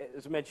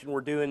as I mentioned,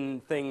 we're doing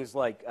things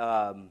like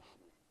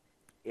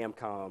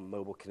Amcom,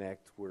 Mobile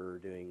Connect. We're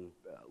doing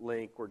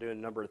Lync. We're doing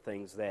a number of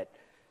things that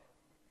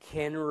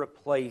can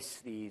replace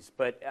these.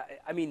 But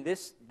I mean,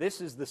 this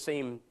is the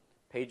same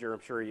pager. I'm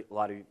sure a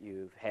lot of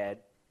you've had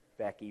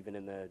back even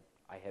in the.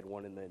 I had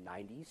one in the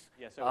 90s.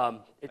 Yeah. So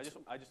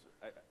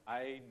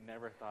I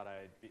never thought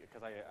I'd be,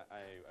 because I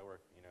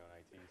work in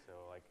IT. So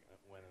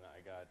when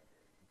I got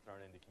thrown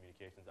into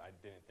communications, I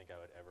didn't think I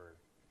would ever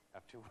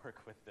have to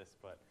work with this.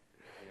 But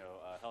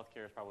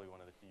healthcare is probably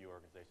one of the few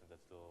organizations that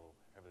still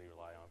heavily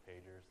rely on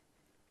pagers.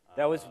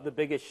 That was the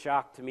biggest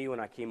shock to me when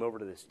I came over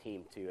to this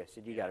team too. I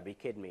said, "You got to be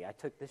kidding me! I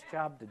took this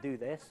job to do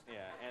this."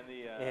 Yeah,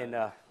 and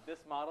this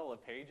model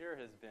of pager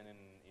has been in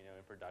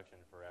production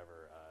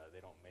forever. They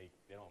don't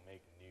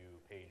make new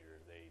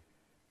pagers.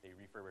 They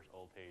refurbish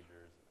old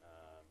pagers,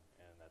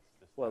 and that's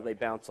just. Well, they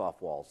bounce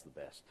off walls the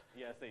best.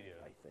 Yes, they do.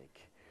 I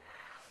think.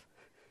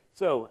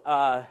 So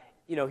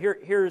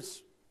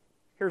here's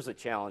a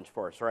challenge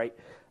for us, right?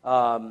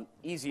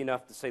 Easy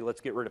enough to say,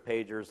 let's get rid of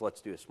pagers.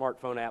 Let's do a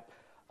smartphone app.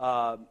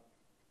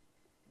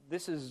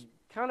 This is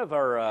kind of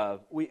our,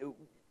 we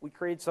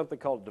created something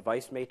called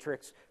device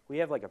matrix. We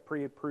have like a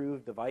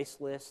pre-approved device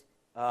list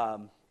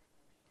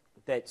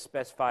that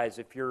specifies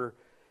if you're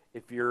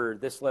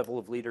this level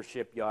of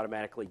leadership, you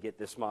automatically get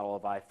this model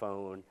of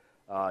iPhone,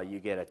 you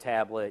get a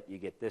tablet, you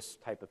get this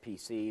type of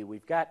PC.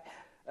 We've got,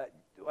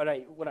 what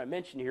I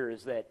mentioned here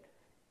is that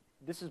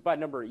this is by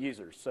number of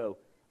users. So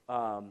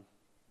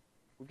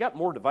we've got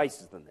more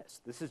devices than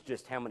this. This is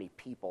just how many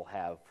people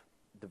have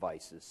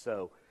devices.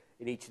 So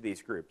in each of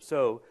these groups.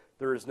 So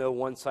there is no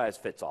one size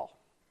fits all.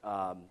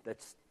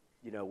 That's,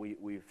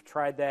 we've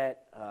tried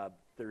that.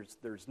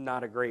 There's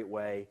not a great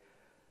way.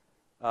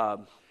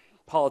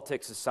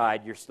 Politics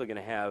aside, you're still going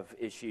to have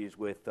issues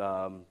with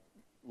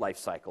life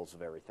cycles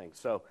of everything.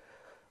 So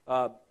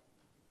I'm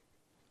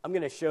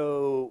going to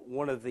show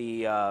one of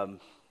the. I'll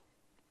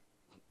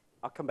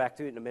come back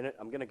to it in a minute.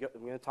 I'm going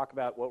to talk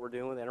about what we're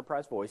doing with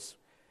Enterprise Voice,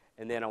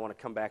 and then I want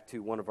to come back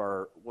to one of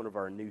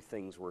our new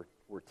things we're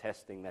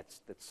testing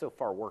that's so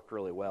far worked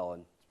really well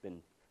and it's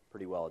been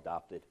pretty well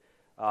adopted.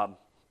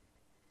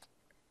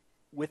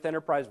 With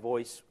Enterprise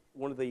Voice,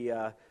 one of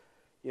the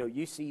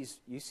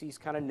UC's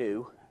kind of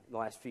new in the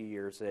last few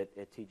years at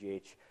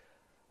TGH.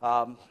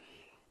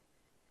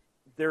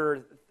 There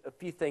are a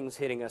few things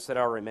hitting us that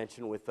I already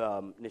mentioned with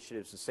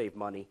initiatives to save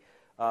money.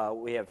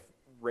 We have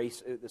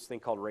this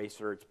thing called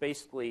Racer. It's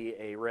basically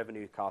a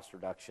revenue cost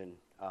reduction,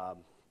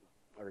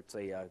 or it's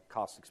a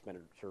cost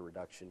expenditure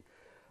reduction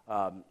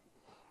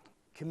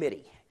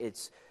committee.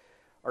 It's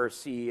our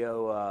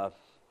CEO a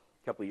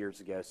couple of years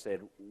ago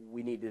said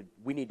we need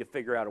to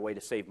figure out a way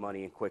to save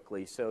money and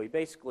quickly. So he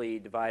basically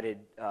divided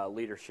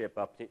leadership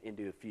up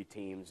into a few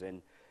teams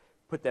and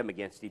put them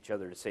against each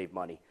other to save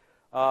money.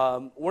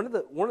 One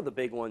of the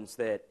big ones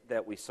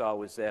that we saw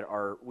was that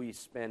we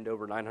spend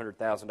over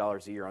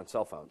 $900,000 a year on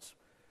cell phones.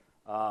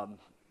 A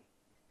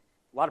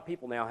lot of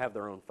people now have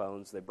their own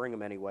phones. They bring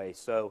them anyway.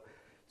 So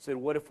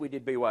what if we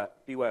did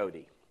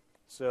BYOD?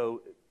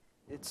 So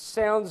it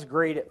sounds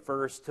great at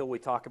first till we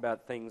talk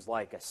about things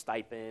like a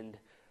stipend.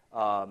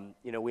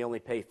 We only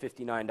pay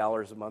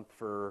 $59 a month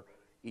for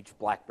each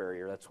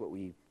BlackBerry, or that's what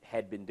we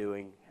had been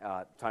doing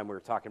at the time we were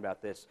talking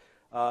about this.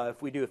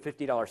 If we do a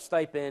 $50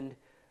 stipend,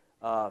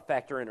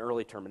 factor in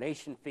early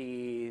termination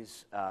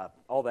fees,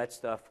 all that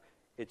stuff,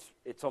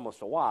 it's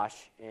almost a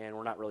wash, and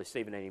we're not really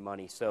saving any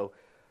money. So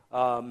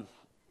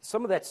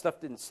some of that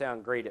stuff didn't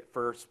sound great at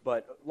first,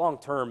 but long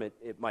term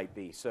it might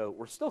be. So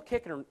we're still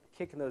kicking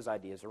those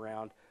ideas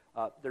around.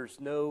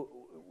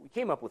 We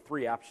came up with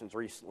 3 options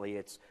recently.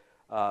 It's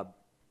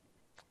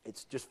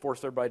just force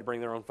everybody to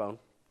bring their own phone.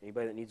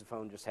 Anybody that needs a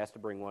phone just has to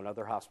bring one.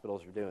 Other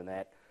hospitals are doing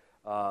that.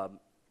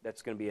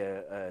 That's going to be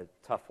a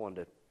tough one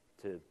to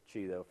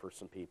chew, though, for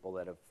some people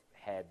that have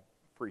had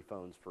free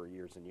phones for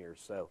years and years.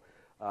 So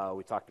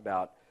we talked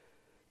about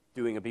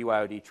doing a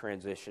BYOD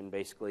transition,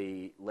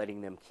 basically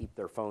letting them keep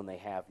their phone they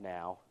have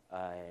now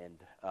and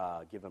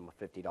give them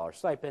a $50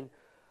 stipend.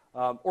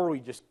 Or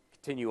we just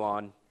continue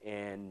on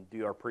and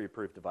do our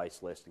pre-approved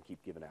device list and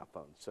keep giving out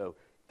phones. So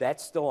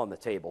that's still on the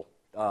table.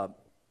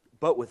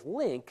 But with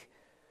Lync,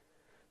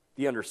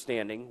 the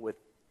understanding with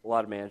a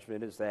lot of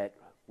management is that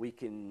we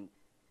can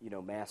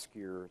mask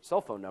your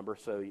cell phone number.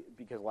 So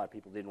because a lot of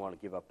people didn't want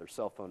to give up their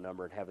cell phone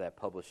number and have that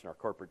published in our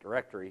corporate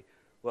directory,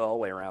 well, a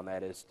way around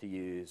that is to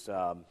use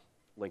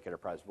Lync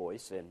Enterprise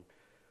Voice. And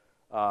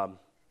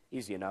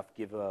easy enough,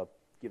 give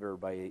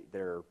everybody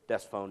their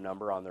desk phone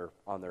number on their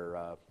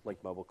Lync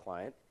mobile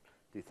client.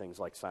 Do things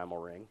like Simul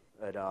Ring.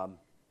 But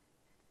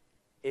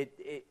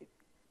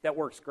that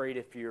works great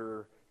if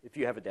you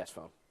have a desk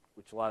phone,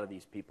 which a lot of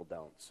these people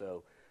don't.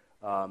 So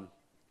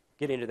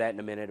get into that in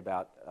a minute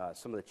about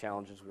some of the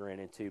challenges we ran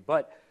into.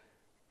 But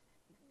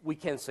we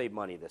can save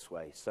money this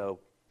way. So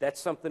that's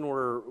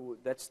something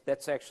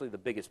that's actually the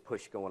biggest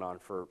push going on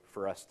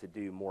for us to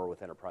do more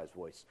with Enterprise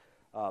Voice.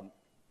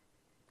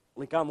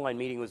 Lync Online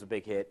Meeting was a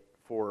big hit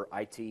for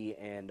IT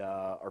and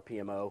our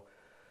PMO.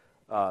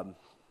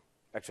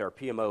 Actually, our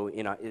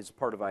PMO is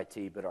part of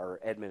IT, but our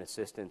admin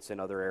assistants in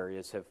other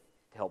areas have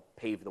helped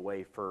pave the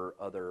way for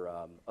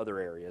other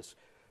areas.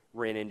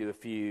 Ran into a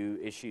few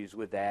issues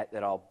with that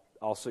I'll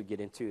also get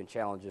into and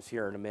challenges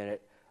here in a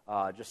minute.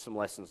 Just some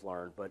lessons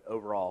learned, but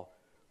overall,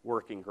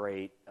 working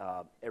great.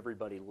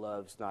 Everybody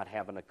loves not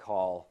having to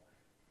call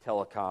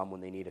telecom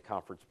when they need a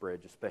conference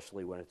bridge,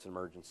 especially when it's an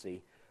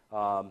emergency.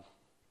 I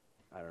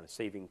don't know,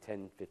 saving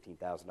 $10,000,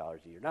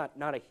 $15,000 a year.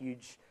 Not a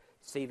huge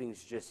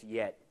savings just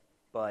yet,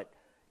 but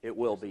it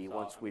will be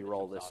once we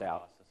roll this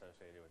out.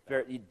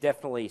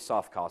 Definitely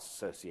soft costs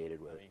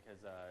associated with it.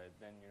 Because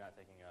then you're not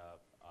taking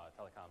up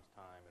telecom's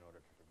time in order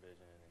to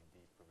provision and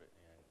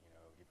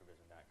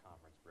deprovision that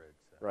conference bridge.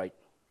 So. Right.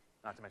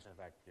 Not to mention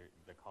the fact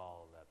the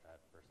call of that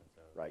person.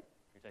 So right.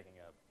 You're taking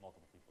up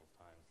multiple people's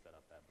time to set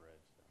up that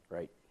bridge. So.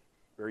 Right.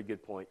 Very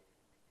good point.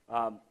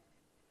 So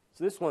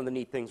this is one of the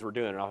neat things we're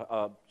doing.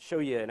 I'll show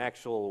you an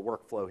actual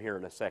workflow here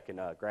in a second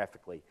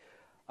graphically.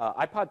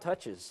 iPod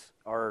Touches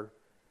are,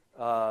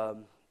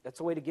 that's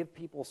a way to give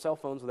people cell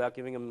phones without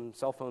giving them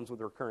cell phones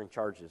with recurring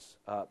charges.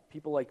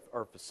 People like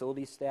our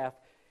facility staff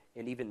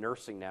and even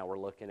nursing now we're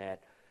looking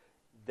at,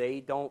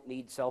 they don't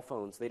need cell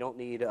phones. They don't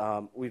need,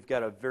 we've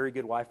got a very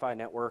good Wi-Fi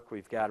network.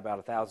 We've got about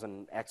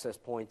 1,000 access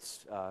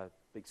points,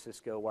 big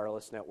Cisco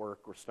wireless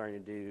network. We're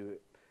starting to do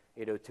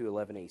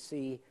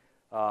 802.11ac.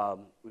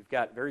 We've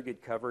got very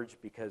good coverage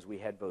because we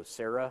had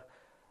Vocera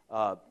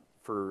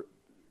for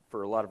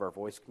a lot of our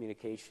voice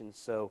communications.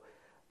 So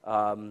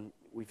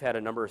we've had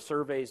a number of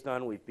surveys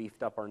done. We've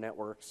beefed up our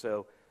network.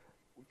 So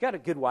we've got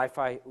good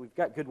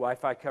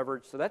Wi-Fi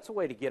coverage. So that's a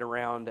way to get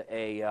around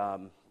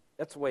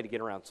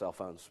cell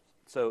phones.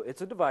 So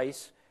it's a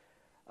device,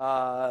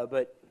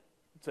 but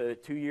it's a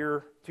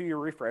two-year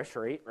refresh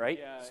rate, right?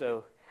 Yeah.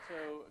 So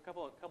a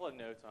couple of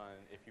notes on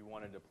if you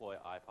want to deploy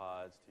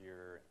iPods to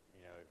your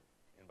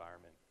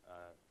environment.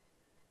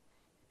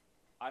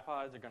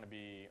 iPods are going to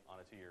be on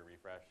a 2-year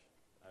refresh,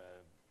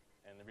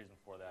 and the reason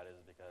for that is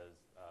because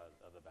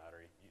of the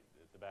battery.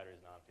 The battery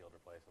is non-field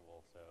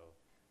replaceable, so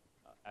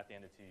at the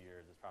end of 2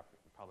 years, it's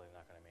probably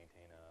not going to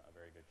maintain a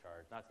very good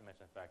charge. Not to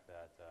mention the fact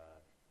that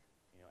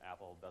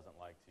Apple doesn't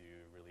like to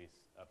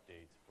release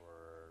updates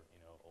for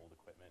old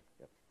equipment.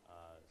 Yep.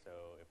 So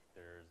if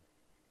there's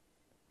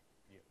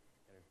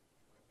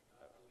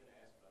I was going to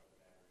ask about the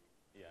battery.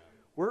 yeah.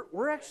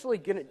 we're actually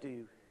going to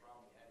do.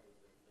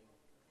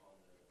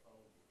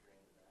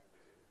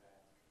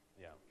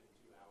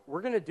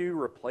 We're going to do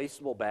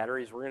replaceable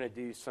batteries. We're going to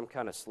do some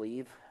kind of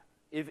sleeve.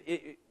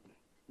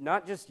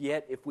 Not just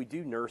yet. If we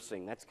do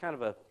nursing, that's kind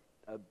of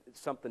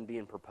something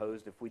being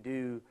proposed. If we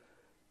do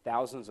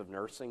thousands of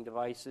nursing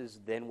devices,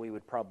 then we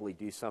would probably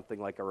do something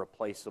like a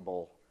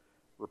replaceable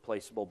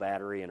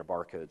battery and a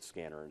barcode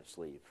scanner in a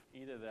sleeve.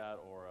 Either that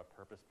or a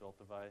purpose-built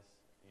device.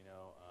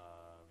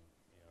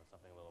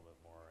 Something a little bit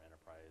more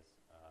enterprise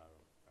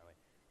friendly.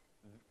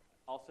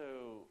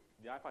 also,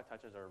 the iPod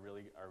touches are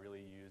really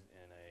used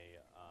in a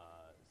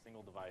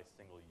single device,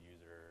 single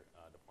user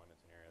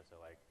deployment scenario. So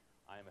like,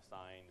 I am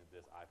assigned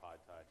this iPod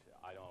touch.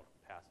 I don't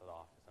pass it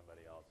off to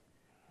somebody else.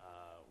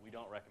 We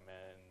don't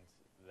recommend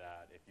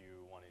that if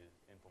you want to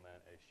implement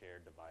a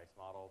shared device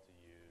model to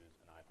use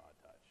an iPod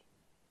touch.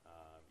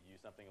 Use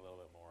something a little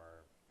bit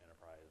more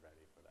enterprise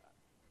ready for that.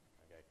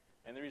 Okay,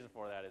 and the reason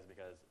for that is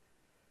because,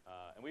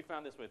 and we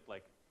found this with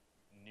like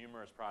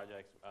numerous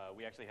projects.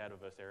 We actually had a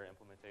Vocera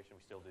implementation.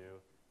 We still do.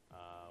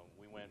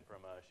 We went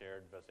from a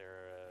shared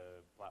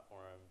Vocera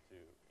platform to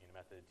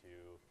method to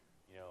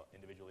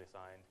individually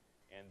assigned,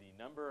 and the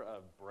number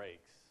of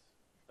breaks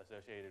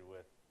associated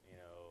with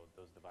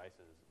those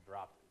devices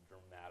dropped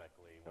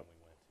dramatically when we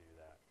went to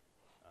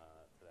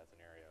that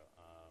scenario.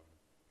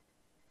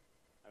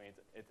 I mean,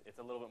 it's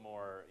a little bit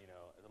more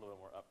it's a little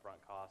bit more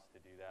upfront cost to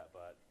do that,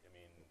 but I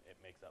mean it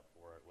makes up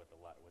for it with the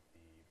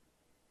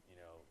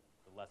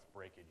the less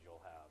breakage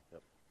you'll have.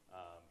 Yep.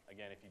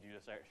 Again, if you do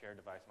a shared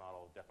device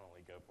model,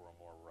 definitely go for a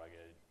more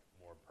rugged,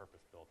 more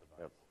purpose-built device.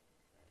 Yep.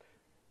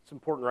 It's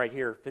important right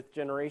here, 5th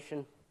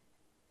generation,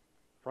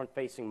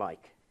 front-facing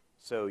mic,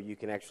 so you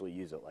can actually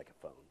use it like a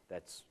phone.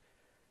 That's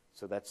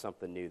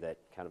something new that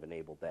kind of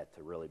enabled that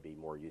to really be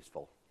more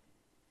useful.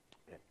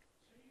 Yeah.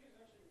 So are you guys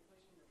actually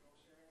replacing your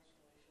Vocera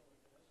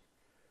installation with this?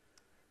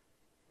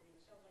 I mean,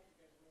 it sounds like you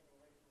guys are moving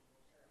away from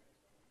Vocera based on what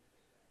you just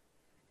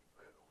said.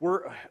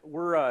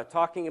 We're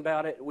talking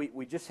about it.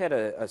 We just had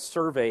a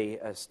survey,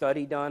 a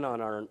study done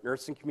on our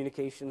nursing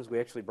communications. We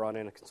actually brought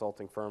in a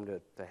consulting firm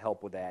to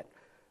help with that.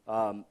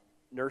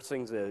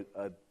 Nursing's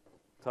a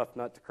tough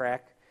nut to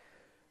crack.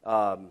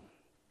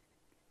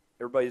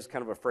 Everybody's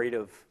kind of afraid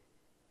of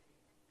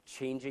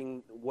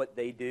changing what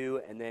they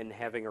do and then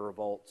having a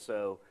revolt.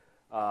 So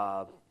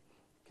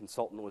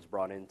consultant was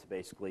brought in to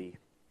basically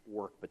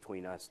work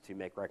between us to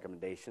make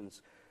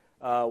recommendations.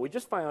 We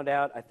just found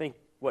out, I think,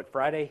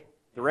 Friday?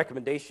 The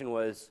recommendation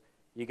was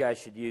you guys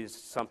should use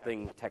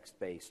something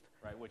text-based.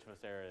 Right, which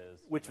Vocera is.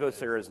 Which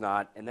Vocera is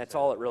not, and that's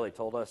all it really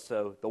told us.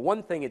 So the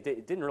one thing, it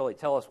didn't really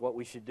tell us what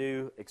we should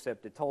do,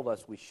 except it told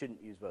us we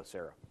shouldn't use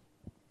Vocera.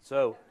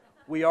 So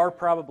we are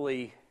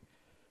probably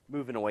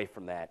moving away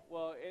from that.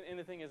 Well, and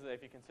the thing is that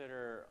if you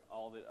consider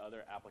all the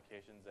other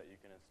applications that you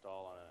can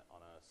install on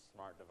a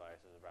smart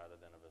devices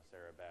rather than a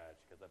Vocera badge,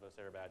 because the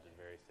Vocera badge is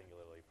very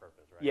singularly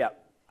purposed, right? Yeah.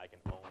 I can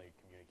only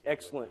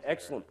communicate with Vocera,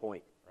 Excellent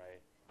point. Right?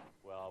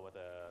 Well, with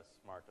a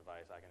smart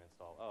device, I can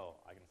install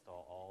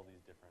all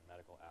these different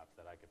medical apps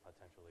that I could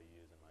potentially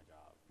use in my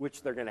job.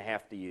 Which they're going to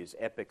have to use.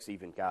 Epic's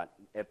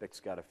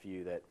got a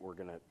few that we're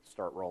going to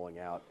start rolling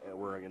out.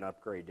 We're going to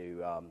upgrade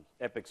to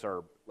Epic's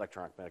our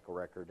electronic medical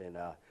record, and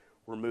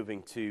we're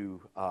moving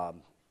to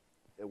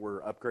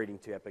we're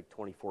upgrading to Epic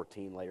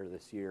 2014 later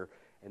this year,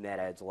 and that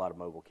adds a lot of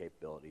mobile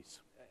capabilities.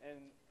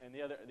 And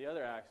the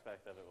other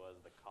aspect of it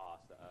was the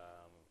cost. I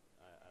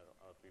don't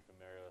know if you're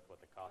familiar with what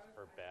the cost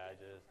per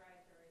badge is.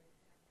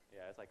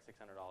 Yeah, it's like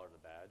 $600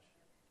 a badge.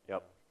 Yep.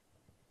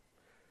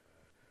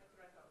 That's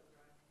what I thought was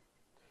right.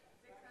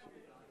 $600.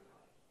 Did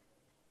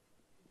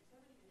you have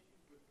any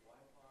issues with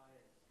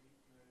Wi-Fi and sleep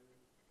mode?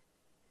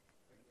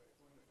 Like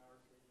pulling the power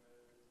sleep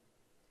mode?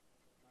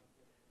 Not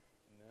getting.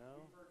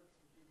 No. We've heard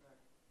some feedback.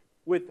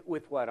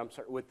 With what? I'm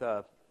sorry. With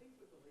I think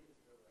with the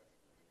latest OS.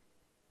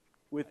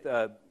 with If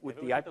the it was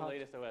iPod. the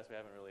latest OS,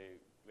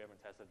 we haven't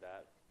tested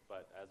that.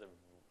 But as of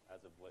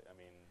I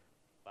mean,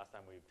 last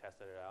time we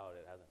tested it out,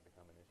 it hasn't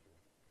become an issue.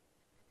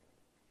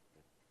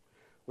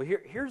 Well,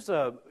 here's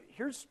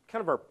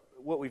kind of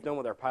what we've done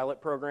with our pilot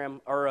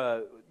program.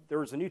 There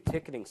was a new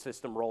ticketing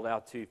system rolled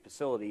out to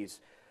facilities,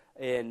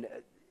 and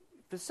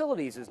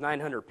facilities is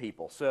 900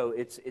 people. So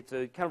it's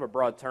a kind of a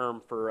broad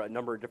term for a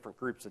number of different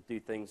groups that do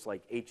things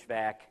like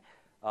HVAC,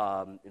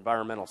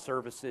 environmental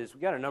services. We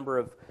got a number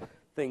of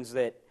things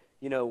that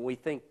we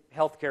think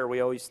healthcare.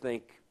 We always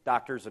think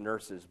doctors and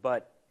nurses,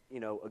 but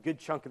a good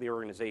chunk of the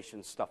organization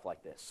is stuff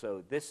like this.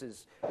 So this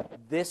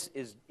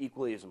is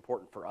equally as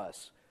important for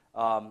us.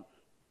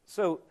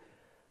 So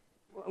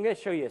I'm going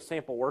to show you a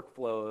sample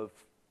workflow of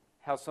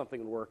how something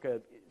would work.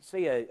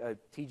 Say a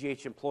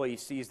TGH employee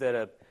sees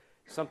that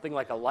something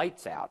like a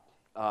light's out.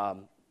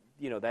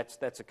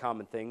 That's a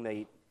common thing.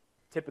 They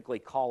typically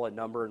call a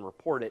number and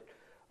report it.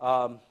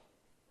 So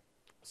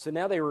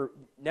now they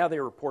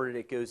report it.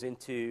 It goes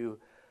into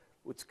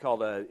what's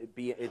called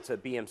it's a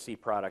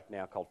BMC product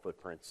now called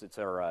Footprints. It's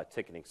our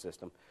ticketing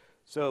system.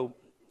 So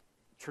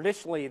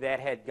traditionally that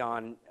had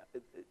gone.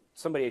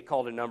 Somebody had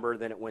called a number,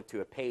 then it went to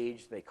a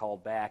page. They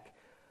called back.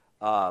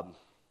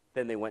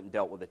 Then they went and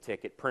dealt with a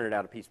ticket, printed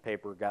out a piece of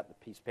paper, got the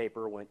piece of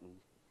paper, went and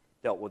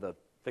dealt with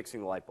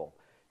fixing the light bulb.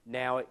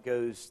 Now it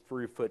goes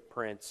through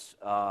Footprints,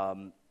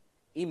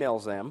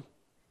 emails them,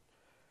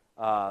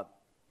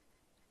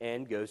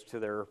 and goes to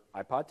their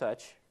iPod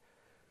Touch.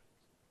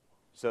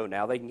 So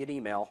now they can get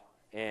email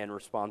and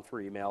respond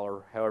through email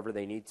or however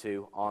they need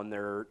to on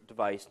their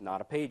device,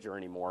 not a pager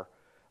anymore.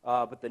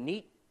 But the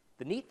neat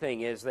thing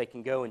is they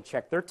can go and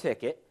check their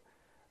ticket.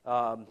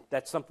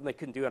 That's something they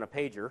couldn't do on a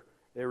pager.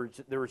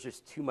 There was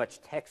just too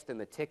much text in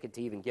the ticket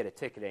to even get a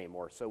ticket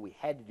anymore, so we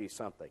had to do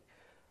something.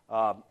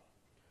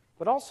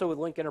 But also with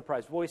Lync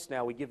Enterprise Voice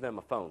now, we give them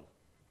a phone.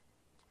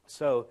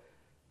 So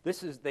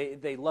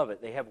they love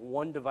it. They have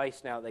one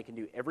device now they can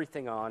do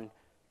everything on.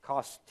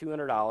 Costs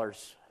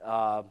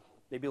 $200,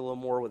 maybe a little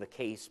more with a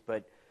case,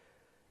 but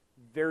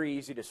very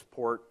easy to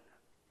support.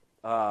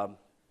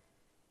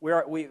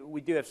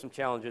 We do have some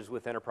challenges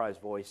with Enterprise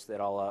Voice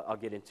that I'll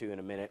get into in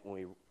a minute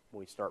when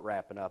we start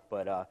wrapping up.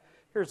 But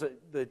here's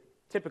the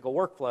typical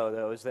workflow,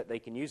 though, is that they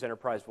can use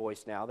Enterprise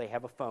Voice now. They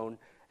have a phone,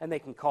 and they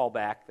can call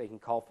back. They can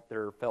call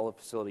their fellow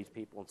facilities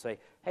people and say,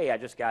 hey, I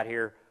just got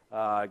here.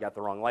 I got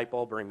the wrong light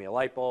bulb. Bring me a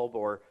light bulb.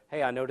 Or,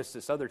 hey, I noticed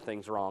this other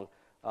thing's wrong.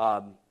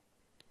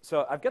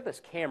 So I've got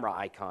this camera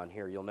icon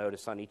here, you'll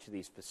notice, on each of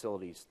these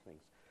facilities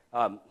things.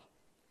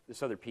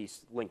 This other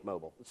piece, Lync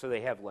Mobile. So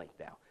they have Lync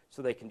now.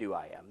 So they can do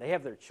IM. They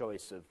have their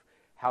choice of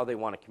how they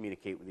want to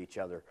communicate with each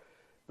other.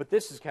 But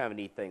this is kind of a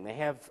neat thing. They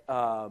have,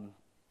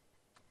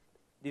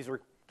 these are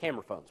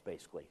camera phones,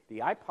 basically. The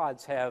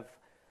iPods have,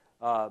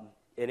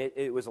 and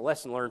it was a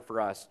lesson learned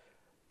for us,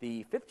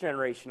 the 5th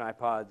generation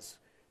iPods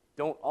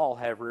don't all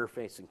have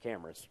rear-facing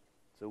cameras.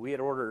 So we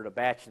had ordered a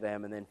batch of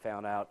them and then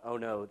found out, oh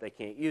no, they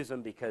can't use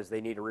them because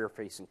they need a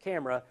rear-facing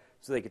camera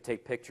so they could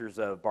take pictures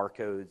of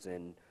barcodes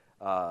and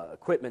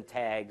equipment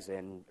tags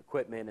and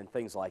equipment and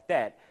things like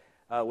that.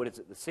 What is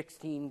it, the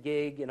 16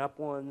 gig and up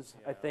ones,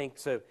 yeah. I think.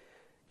 So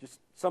just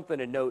something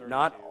to note, 32.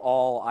 Not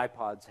all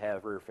iPods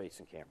have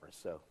rear-facing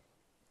cameras.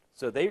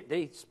 So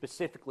they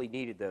specifically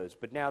needed those,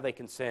 but now they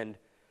can send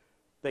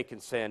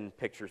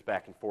pictures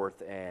back and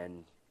forth,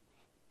 and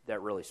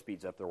that really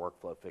speeds up their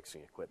workflow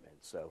fixing equipment.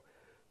 So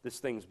this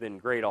thing's been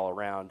great all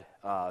around.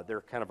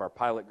 They're kind of our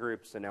pilot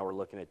groups, and now we're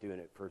looking at doing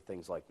it for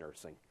things like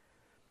nursing.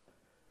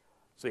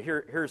 So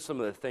here's some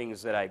of the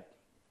things that I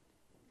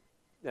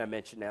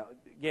mentioned now.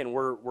 Again,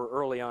 we're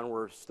early on.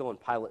 We're still in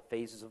pilot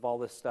phases of all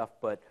this stuff,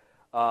 but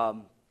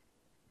some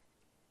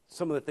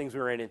of the things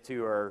we ran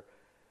into are,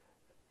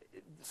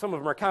 some of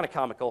them are kind of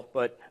comical,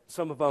 but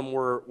some of them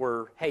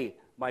were hey,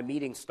 my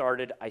meeting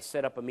started. I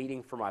set up a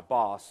meeting for my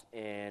boss,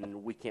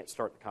 and we can't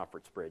start the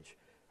conference bridge.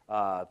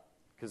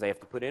 Because they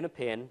have to put in a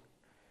PIN.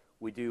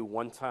 We do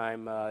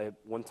one-time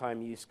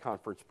use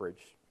conference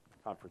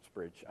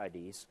bridge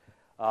IDs.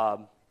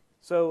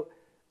 So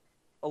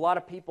a lot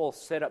of people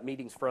set up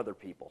meetings for other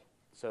people.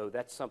 So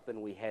that's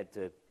something we had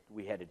to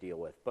deal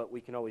with. But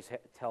we can always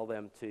tell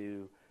them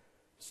to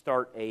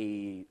start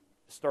a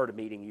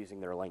meeting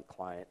using their Lync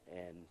client,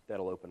 and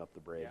that'll open up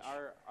the bridge.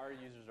 Yeah, our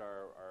users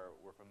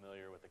were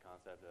familiar with the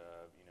concept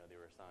of, they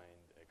were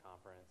assigned a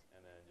conference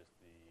and then just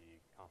the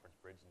conference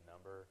bridge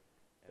number.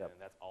 And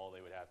then that's all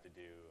they would have to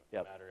do,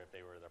 no matter if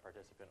they were the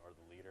participant or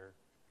the leader.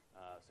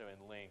 So in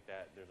Lync,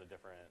 there's a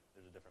different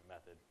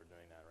method for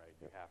doing that, right?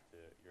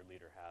 Your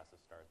leader has to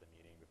start the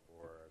meeting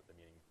before the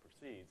meeting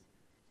proceeds.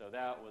 So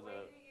that was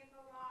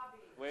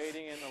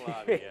waiting in the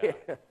lobby,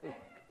 yeah.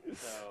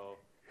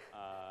 So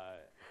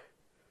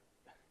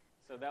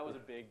that was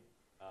a big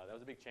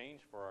change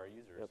for our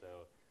users.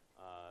 So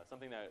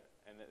something that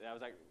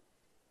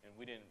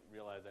we didn't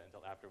realize that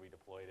until after we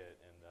deployed it,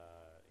 and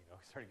we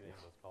started getting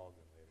those calls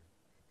in later.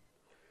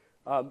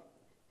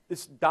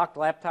 This docked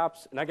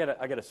laptops, and I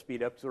gotta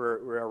speed up because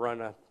we're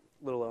running a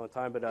little low on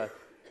time, but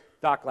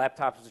docked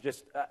laptops is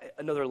just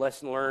another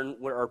lesson learned.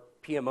 Where our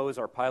PMOs,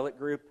 our pilot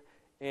group,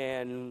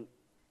 and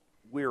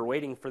we were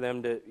waiting for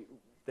them to.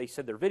 They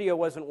said their video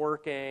wasn't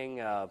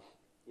working.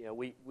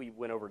 We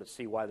went over to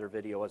see why their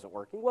video wasn't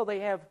working. Well,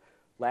 they have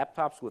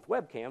laptops with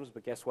webcams,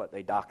 but guess what?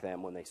 They dock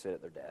them when they sit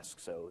at their desk,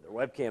 so their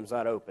webcam's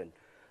not open.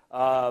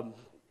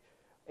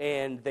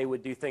 And they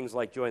would do things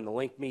like join the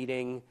Lync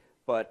meeting,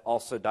 but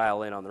also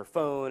dial in on their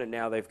phone, and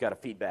now they've got a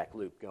feedback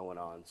loop going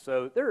on.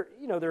 So there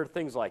are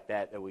things like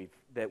that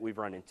we've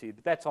run into,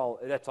 but that's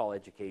all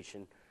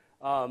education.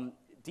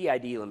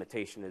 DID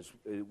limitation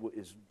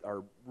is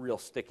our real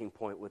sticking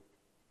point with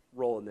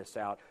rolling this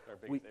out.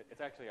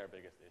 It's actually our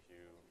biggest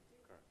issue.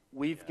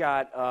 We've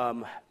got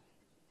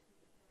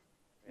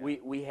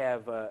we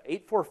have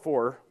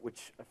 844,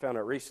 which I found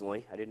out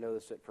recently. I didn't know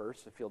this at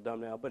first. I feel dumb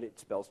now, but it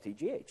spells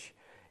TGH.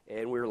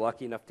 And we were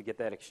lucky enough to get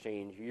that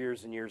exchange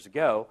years and years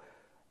ago.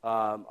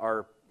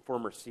 Our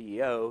former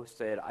CEO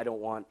said, I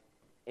don't want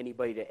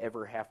anybody to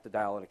ever have to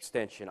dial an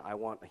extension. I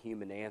want a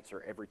human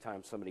answer every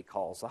time somebody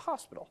calls the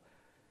hospital.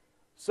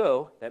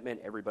 So that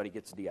meant everybody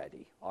gets a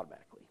DID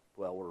automatically.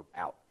 Well, we're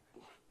out.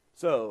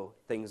 So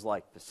things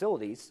like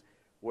facilities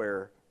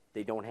where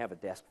they don't have a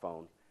desk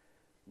phone,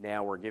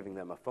 now we're giving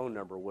them a phone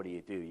number. What do?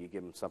 You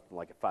give them something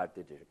like a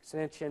 5-digit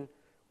extension,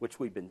 which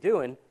we've been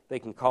doing. They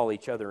can call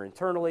each other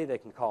internally. They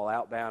can call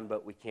outbound,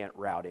 but we can't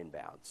route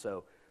inbound.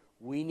 So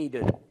we need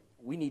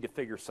to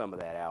figure some of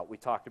that out. We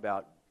talked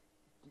about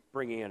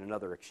bringing in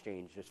another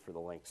exchange just for the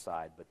Lync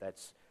side, but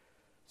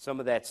some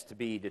of that's to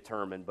be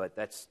determined. But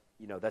that's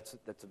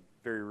a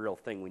very real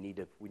thing we need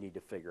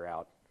to figure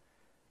out.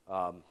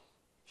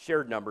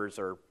 Shared numbers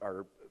are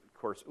of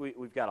course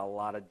we've got a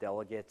lot of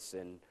delegates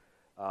and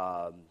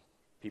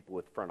people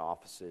with front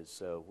offices,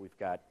 so we've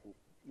got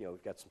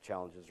some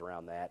challenges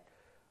around that.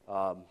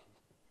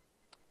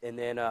 And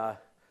then, I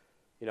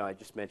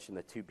just mentioned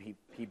the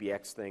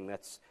 2PBX thing.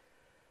 That's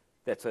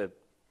a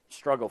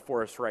struggle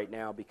for us right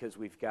now because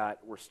we're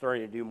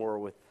starting to do more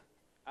with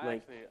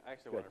Lync. I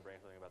actually want to bring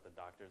something about the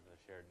doctors and the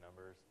shared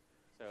numbers.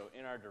 So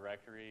in our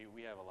directory,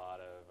 we have a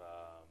lot of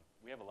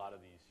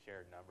these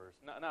shared numbers.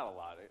 Not a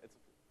lot,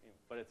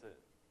 but it's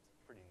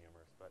pretty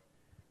numerous. But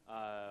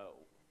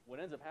what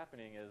ends up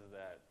happening is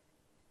that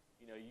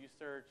you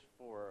search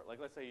for, like,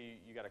 let's say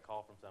you got a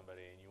call from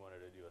somebody and you wanted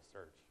to do a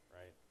search,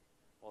 right?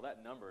 Well,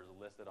 that number is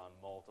listed on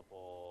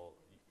multiple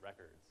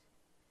records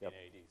in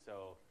AD.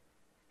 So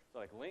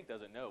like Lync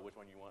doesn't know which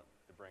one you want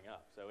to bring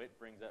up. So it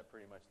brings up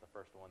pretty much the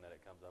first one that it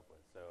comes up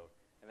with. So,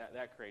 and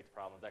that creates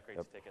problems. That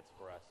creates tickets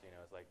for us.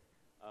 It's like,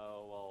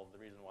 oh, well,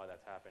 the reason why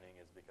that's happening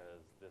is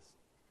because this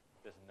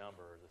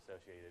number is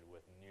associated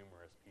with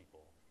numerous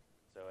people.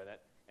 So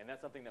and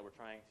that's something that we're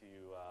trying to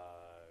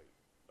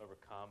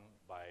overcome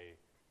by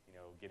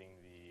getting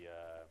the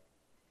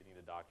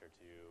doctor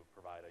to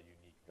provide a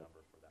unique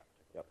number for that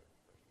particular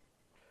person.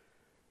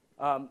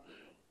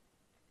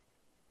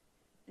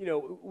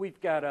 We've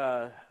got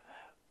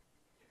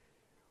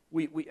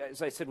we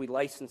as I said, we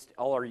licensed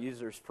all our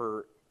users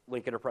for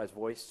Lync Enterprise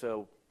Voice.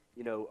 So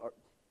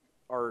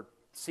our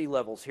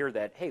C-levels hear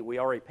that, hey, we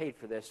already paid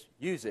for this,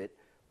 use it,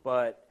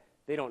 but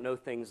they don't know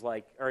things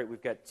like, all right,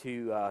 we've got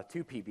two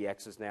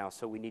PBXs now,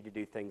 so we need to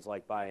do things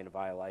like buy an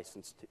Avaya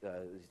license,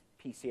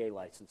 PCA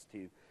license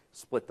to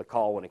split the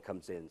call when it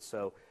comes in.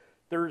 So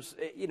there's,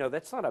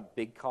 that's not a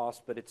big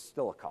cost, but it's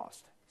still a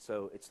cost.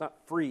 So it's not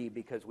free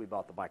because we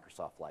bought the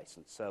Microsoft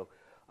license. So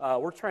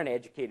we're trying to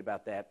educate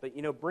about that. But,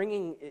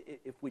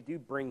 if we do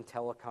bring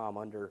telecom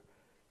under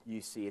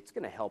UC, it's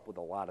going to help with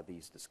a lot of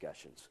these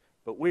discussions.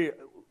 But we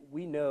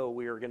know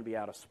we are going to be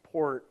out of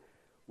support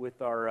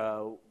with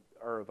our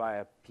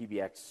Avaya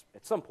PBX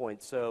at some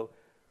point. So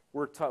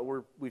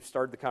we've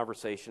started the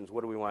conversations.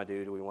 What do we want to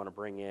do? Do we want to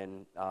bring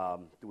in?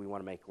 Do we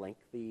want to make Lync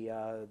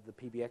the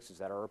PBX? Is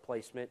that our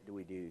replacement? Do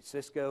we do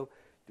Cisco?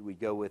 Do we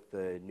go with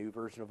the new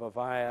version of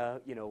Avaya?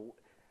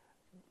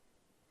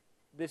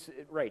 This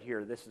right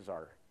here. This is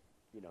our.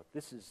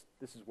 This is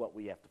what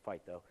we have to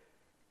fight, though.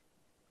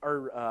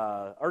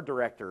 Our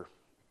director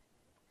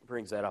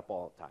brings that up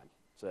all the time.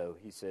 So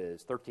he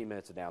says 13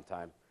 minutes of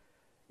downtime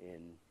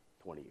in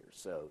 20 years.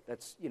 So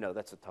that's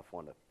a tough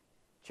one to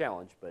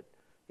challenge, but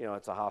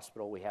it's a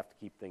hospital. We have to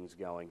keep things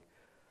going.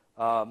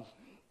 I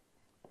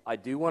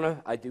do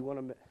want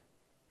to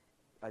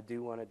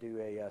do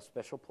a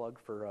special plug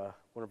for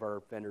one of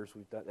our vendors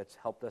that's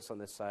helped us on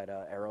this side,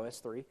 Arrow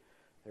S3.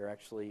 They're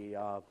actually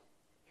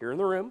here in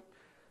the room.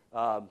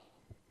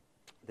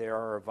 They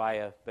are a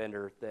Avaya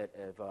vendor that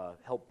have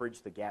helped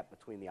bridge the gap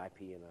between the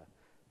IP and the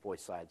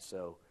voice side.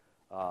 So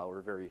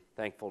we're very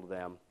thankful to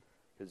them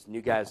because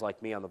new guys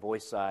like me on the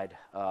voice side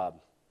are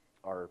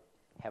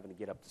having to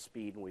get up to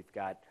speed, and we've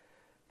got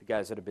the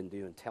guys that have been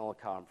doing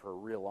telecom for a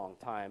real long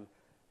time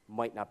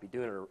might not be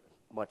doing it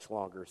much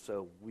longer.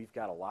 So we've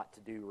got a lot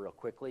to do real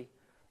quickly.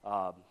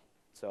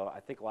 So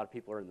I think a lot of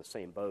people are in the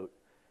same boat,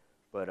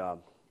 but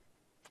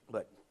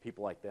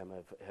people like them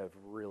have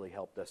really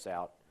helped us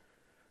out.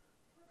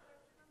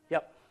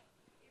 Yep.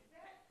 Is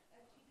that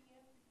a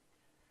TDM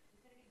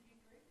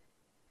Infinity G3?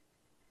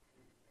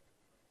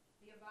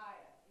 The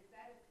Avaya, is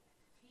that a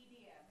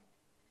TDM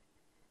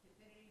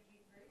Infinity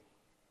G3?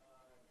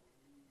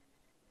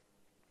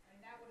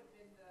 And that would have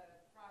been the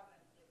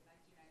Providence of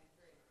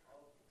 1993.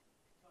 Talk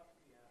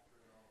to me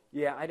after all.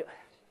 Yeah, I'm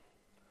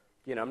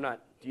not.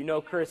 Do you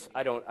know, Chris?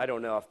 I don't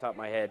know off the top of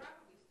my head.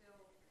 Probably still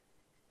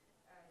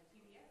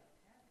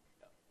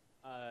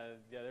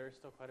TDM, Yeah, there's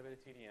still quite a bit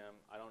of TDM.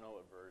 I don't know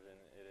what version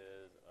it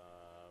is.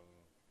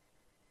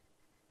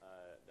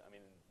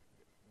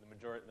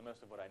 The most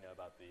of what I know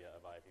about the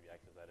Avaya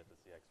PBX is that it's a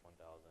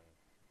CX1000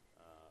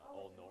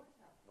 old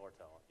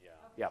Nortel. Yeah.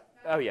 Yeah.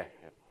 Oh yeah.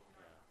 Yeah.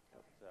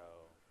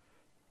 So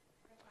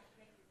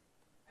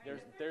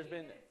there's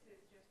been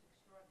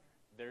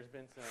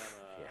some.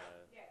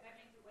 Yeah, that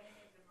means it went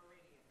into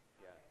Meridian.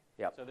 Yeah.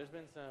 Yep. So there's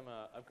been some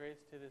upgrades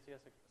to the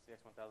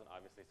CX1000,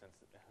 obviously, since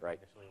it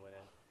initially went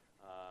in.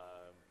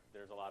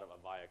 There's a lot of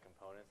Avaya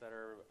components that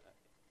are,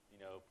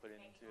 put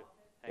into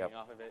hanging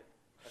off of it,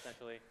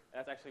 essentially.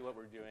 That's actually what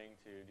we're doing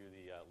to do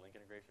the Lync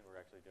integration. We're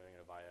actually doing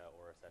an Avaya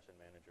or a session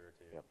manager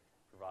to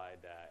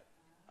provide that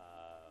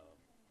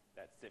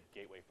SIP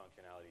gateway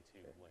functionality to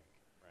Lync.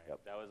 Right. Yep.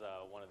 That was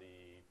one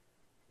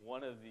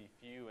of the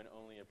few and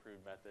only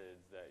approved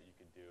methods that you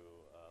could do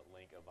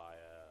Lync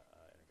Avaya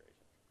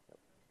integration.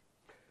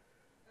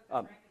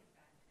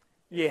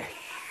 Yeah.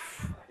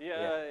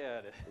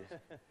 Yeah, it is.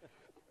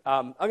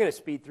 I'm going to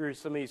speed through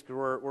some of these because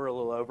we're a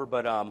little over,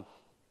 but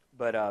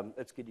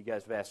it's good you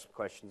guys have asked some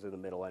questions in the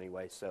middle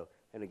anyway. So,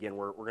 and again,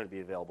 we're going to be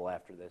available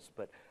after this.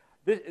 But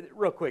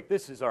real quick,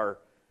 this is a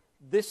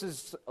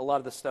lot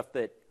of the stuff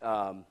that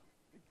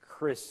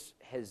Chris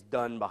has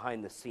done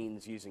behind the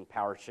scenes using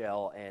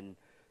PowerShell and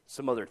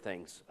some other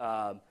things.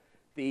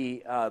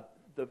 The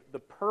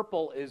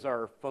purple is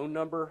our phone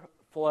number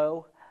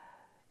flow,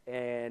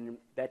 and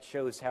that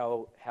shows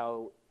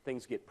how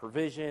things get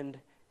provisioned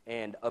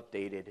and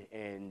updated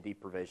and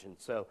deprovisioned.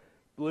 So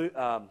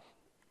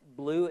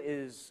blue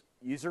is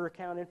user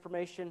account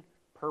information.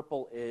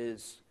 Purple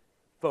is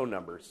phone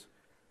numbers.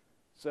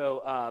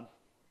 So,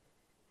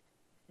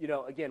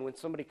 again, when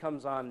somebody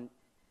comes on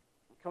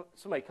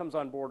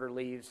board or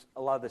leaves,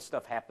 a lot of this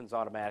stuff happens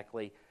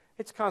automatically.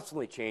 It's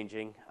constantly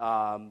changing,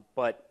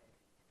 but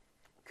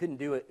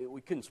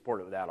we couldn't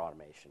support it without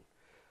automation.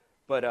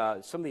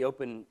 But some of the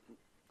open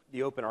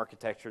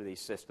architecture of these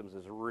systems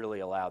has really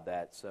allowed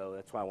that. So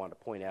that's why I wanted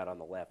to point out on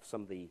the left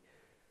some of the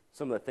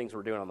things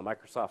we're doing on the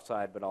Microsoft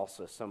side, but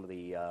also some of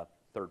the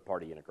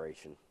third-party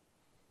integration.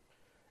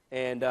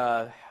 And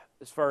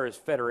as far as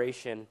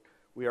federation,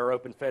 we are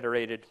open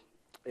federated,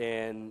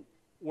 and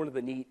one of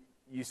the neat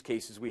use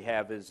cases we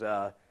have is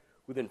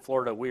within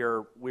Florida, we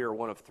are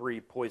one of 3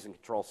 poison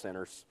control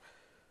centers.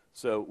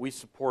 So we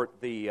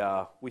support the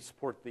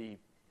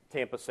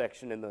Tampa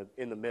section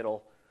in the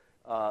middle,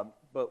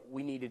 but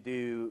we need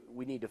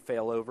to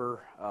fail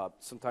over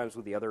sometimes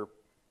with the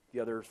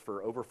others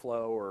for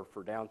overflow or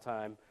for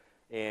downtime,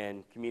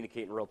 and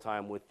communicate in real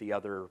time with the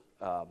other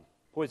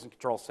poison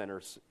control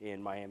centers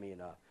in Miami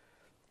and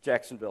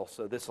Jacksonville.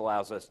 So this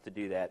allows us to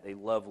do that. They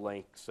love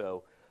Lync,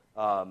 so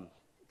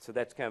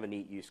that's kind of a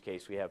neat use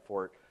case we have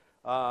for it.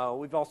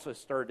 We've also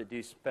started to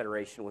do some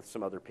federation with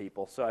some other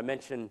people. So I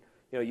mentioned,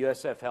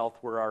 USF Health.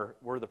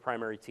 We're the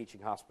primary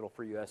teaching hospital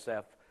for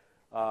USF.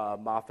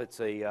 Moffitt's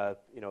a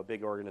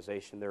big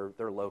organization.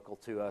 They're local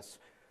to us.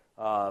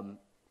 And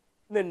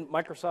then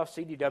Microsoft,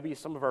 CDW,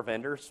 some of our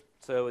vendors.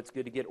 So it's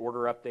good to get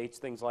order updates,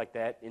 things like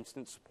that,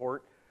 instant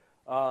support.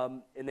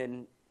 And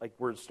then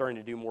we're starting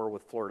to do more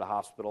with Florida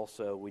Hospital.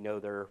 So we know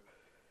they're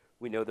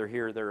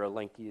here. They're a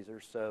Lync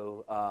user.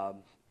 So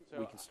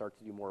we can start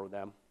to do more with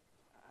them.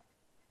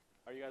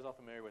 Are you guys all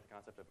familiar with the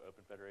concept of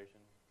open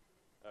federation?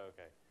 Oh,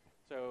 okay.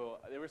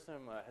 So there was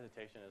some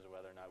hesitation as to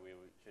whether or not we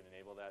should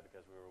enable that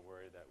because we were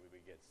worried that we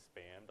would get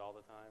spammed all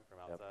the time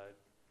from outside.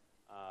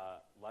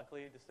 Yep.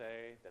 Luckily to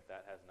say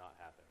that has not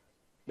happened.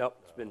 Nope,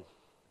 so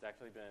it's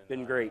actually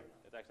been great.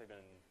 It's actually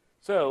been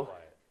so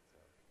quiet. So.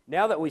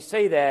 Now that we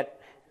say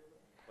that,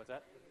 what's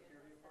that?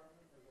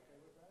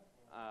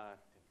 I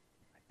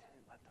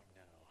didn't let them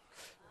know.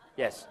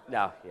 Yes.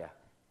 No. Yeah.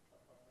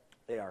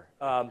 They are.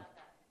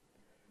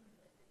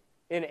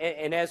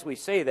 And as we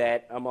say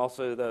that, I'm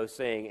also, though,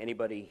 saying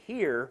anybody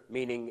here,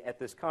 meaning at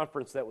this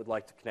conference, that would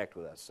like to connect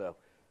with us. So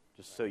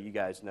just so you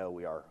guys know,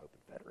 we are open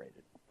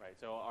federated. Right.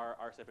 So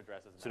our SIP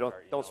address is so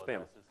our don't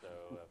spam. Addresses, so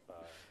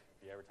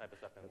if you ever type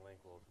us up in the link,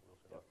 we'll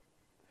show up.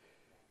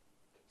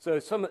 So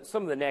some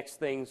of the next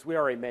things, we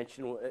already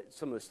mentioned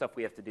some of the stuff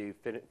we have to do,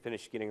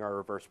 finish getting our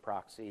reverse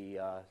proxy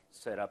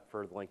set up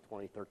for the Lync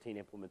 2013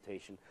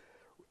 implementation,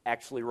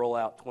 actually roll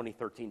out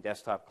 2013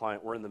 desktop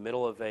client. We're in the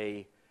middle of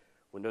a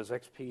Windows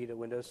XP to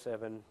Windows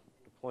 7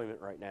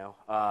 deployment right now.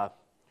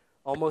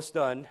 Almost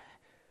done,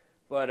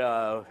 but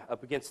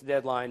up against the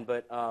deadline.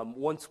 But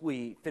once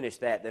we finish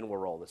that, then we'll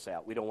roll this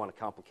out. We don't want to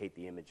complicate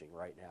the imaging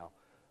right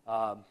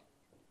now.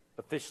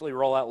 Officially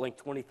roll out Lync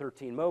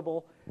 2013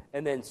 mobile,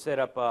 and then set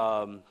up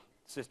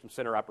System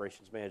Center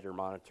Operations Manager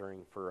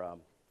monitoring for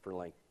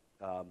Lync.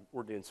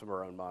 We're doing some of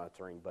our own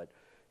monitoring, but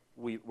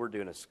we're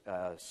doing a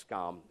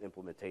SCOM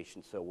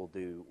implementation, so we'll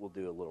do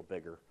a little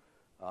bigger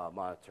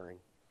monitoring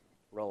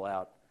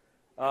rollout.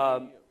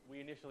 We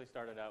initially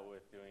started out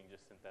with doing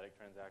just synthetic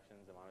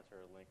transactions to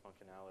monitor Lync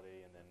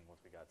functionality, and then once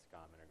we got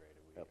SCOM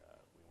integrated, we went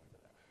to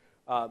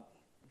that.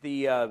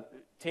 The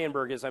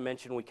Tandberg, as I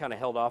mentioned, we kind of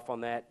held off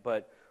on that,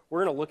 but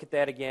we're going to look at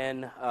that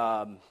again,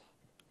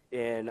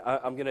 and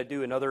I'm going to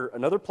do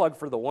another plug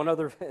for the one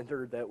other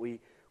vendor that we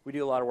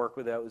do a lot of work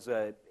with. That was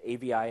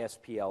AVI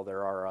SPL.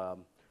 They're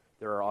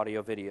our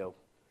audio-video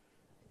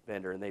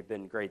vendor, and they've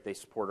been great. They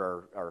support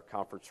our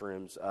conference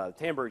rooms.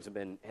 Tandbergs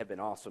have been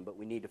awesome, but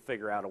we need to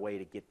figure out a way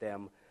to get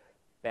them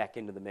back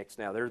into the mix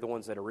now. They're the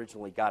ones that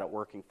originally got it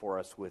working for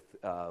us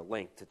with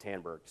Lync to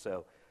Tandberg.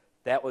 So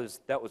that was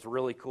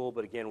really cool,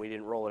 but again, we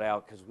didn't roll it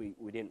out because we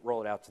didn't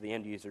roll it out to the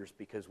end users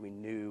because we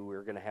knew we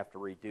were going to have to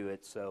redo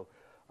it. So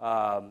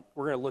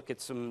we're going to look at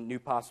some new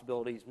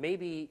possibilities.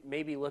 Maybe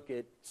look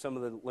at some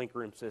of the Lync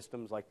room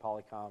systems like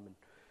Polycom and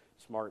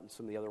Smart and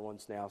some of the other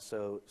ones now.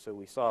 So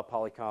we saw a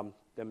Polycom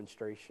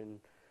demonstration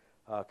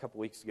a couple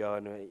weeks ago,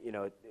 and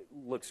it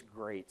looks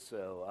great.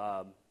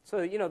 So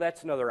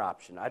that's another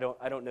option. I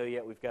don't know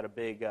yet. We've got a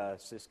big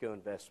Cisco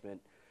investment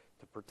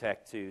to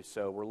protect too,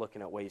 so we're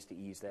looking at ways to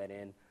ease that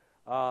in.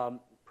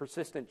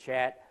 Persistent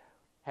chat,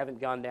 haven't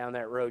gone down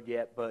that road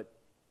yet, but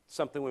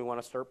something we want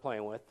to start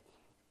playing with.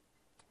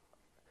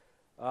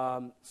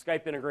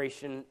 Skype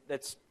integration,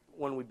 that's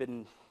one we've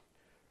been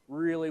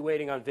really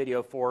waiting on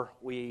video for.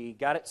 We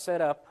got it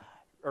set up,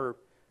 or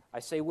I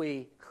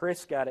say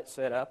Chris got it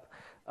set up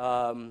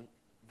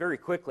very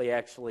quickly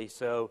actually,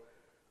 so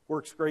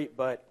works great,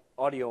 but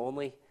audio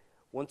only.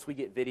 Once we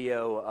get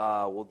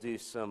video, we'll do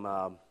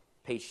some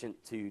patient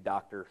to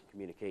doctor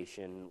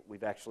communication.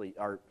 We've actually,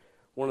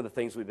 one of the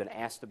things we've been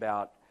asked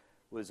about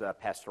was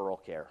pastoral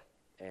care,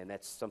 and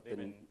that's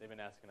something. They've been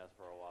asking us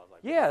for a while.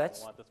 Like, yeah,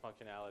 we want this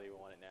functionality. We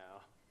want it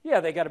now. Yeah,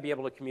 they got to be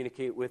able to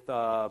communicate with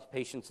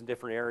patients in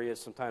different areas,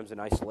 sometimes in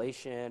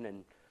isolation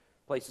and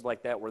places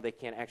like that where they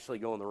can't actually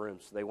go in the room.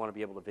 So they want to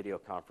be able to video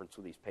conference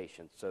with these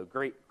patients. So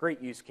great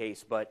use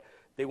case, but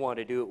they want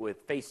to do it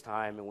with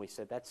FaceTime, and we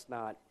said that's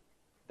not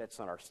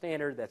our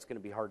standard. That's going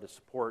to be hard to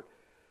support.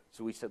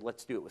 So we said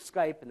let's do it with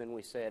Skype, and then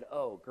we said,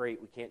 oh great,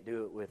 we can't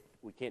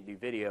do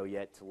video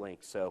yet to Lync.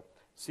 So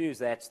as soon as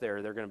that's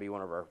there, they're going to be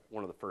one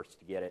of the first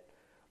to get it.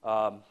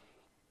 And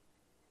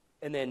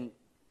then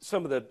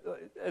some of the,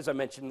 as I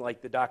mentioned,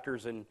 like the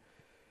doctors and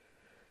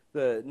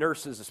the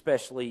nurses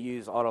especially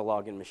use auto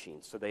login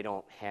machines, so they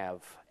don't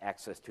have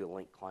access to a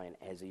Lync client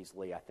as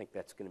easily. I think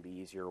that's going to be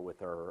easier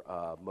with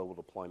our mobile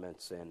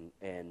deployments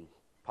and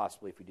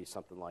possibly if we do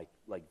something like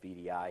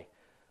VDI.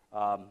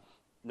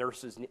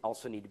 Nurses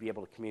also need to be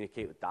able to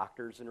communicate with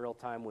doctors in real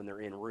time when they're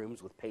in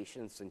rooms with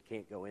patients and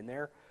can't go in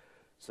there.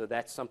 So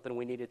that's something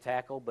we need to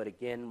tackle. But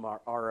again,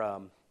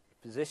 our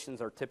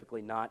physicians are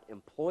typically not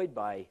employed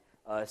by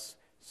us,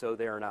 so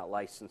they are not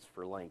licensed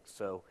for Lync.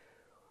 So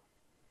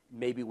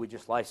maybe we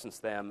just license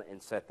them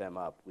and set them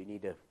up. We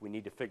need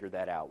to figure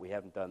that out. We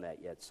haven't done that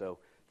yet. So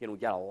again, we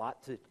got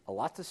a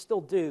lot to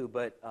still do,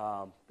 but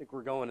I think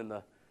we're going in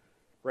the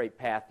right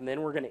path. And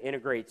then we're going to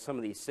integrate some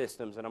of these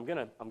systems, and I'm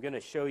going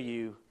to show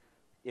you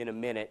in a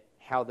minute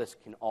how this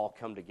can all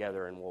come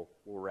together, and we'll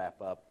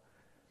wrap up.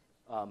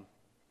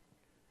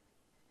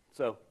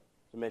 So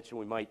as I mentioned,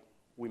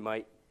 we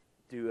might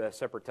do a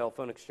separate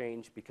telephone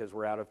exchange because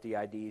we're out of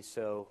DID.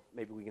 So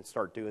maybe we can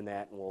start doing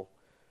that, and we'll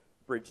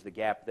bridge the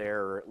gap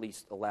there, or at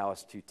least allow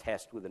us to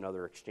test with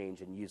another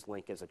exchange and use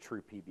Lync as a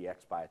true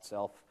PBX by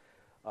itself.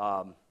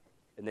 And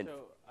then,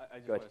 so I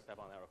just want to step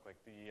on that real quick.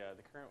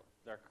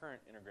 Our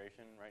current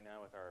integration right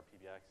now with our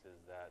PBX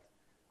is that,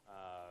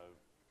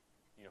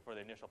 for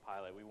the initial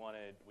pilot, we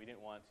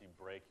didn't want to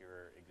break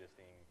your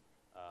existing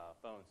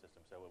phone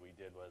system. So what we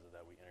did was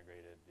that we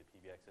integrated the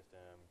PBX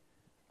system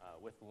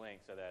with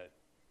Lync, so that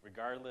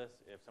regardless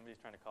if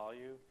somebody's trying to call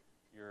you,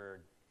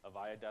 your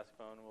Avaya desk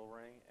phone will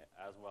ring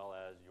as well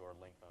as your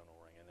Lync phone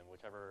will ring, and then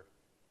whichever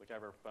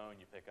phone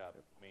you pick up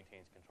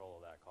maintains control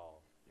of that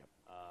call. Yep.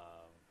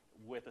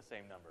 With the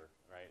same number,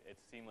 right?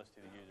 It's seamless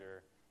to the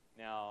user.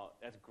 Now,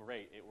 that's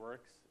great. It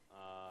works.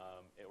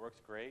 It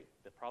works great.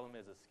 The problem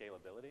is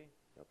scalability.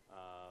 Yep.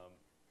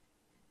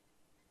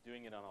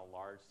 Doing it on a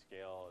large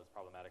scale is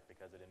problematic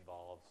because it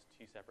involves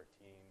two separate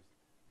teams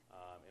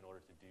in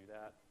order to do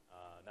that.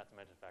 Not to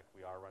mention the fact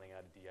we are running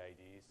out of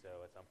DID,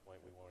 so at some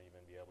point we won't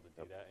even be able to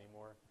do that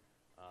anymore.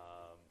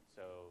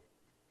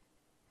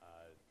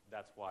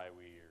 That's why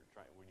we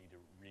need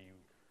to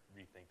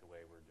rethink the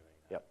way we're doing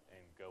that,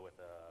 and go with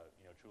a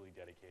truly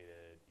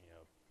dedicated,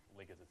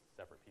 Lync as a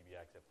separate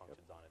PBX that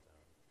functions on its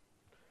own.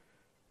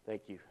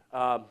 Thank you.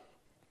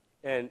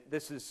 And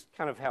this is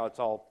kind of how it's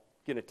all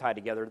going to tie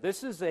together.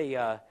 This is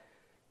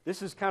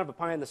kind of a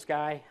pie in the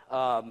sky.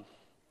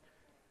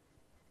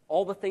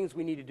 All the things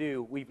we need to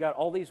do, we've got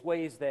all these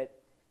ways that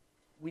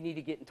we need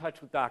to get in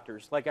touch with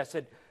doctors. Like I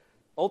said,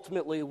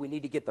 ultimately we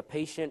need to get the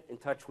patient in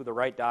touch with the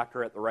right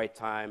doctor at the right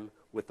time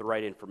with the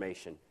right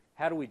information.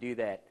 How do we do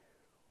that?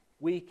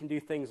 We can do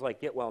things like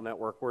Get Well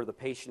Network, where the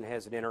patient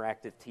has an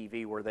interactive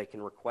TV where they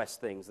can request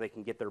things. They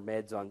can get their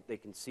meds on, they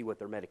can see what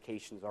their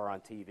medications are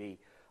on TV.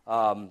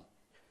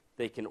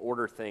 They can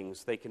order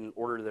things. They can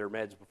order their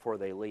meds before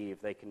they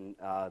leave. They can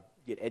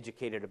get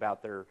educated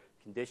about their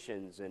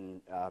conditions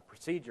and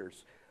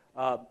procedures.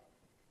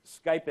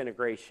 Skype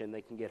integration,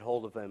 they can get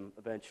hold of them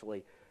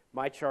eventually.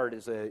 MyChart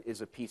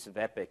is a piece of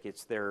Epic.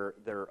 It's their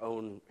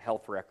own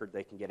health record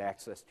they can get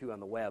access to on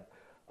the web.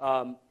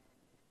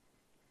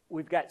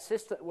 We've got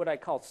what I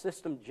call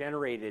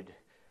system-generated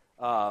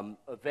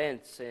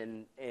events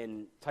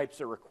and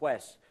types of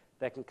requests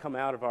that can come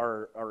out of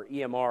our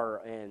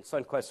EMR, and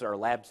SunQuest is our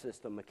lab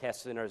system.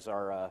 McKesson is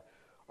our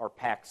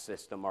PACS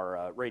system,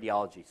 our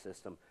radiology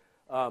system.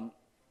 And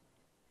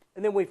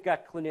then we've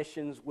got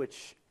clinicians,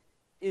 which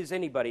is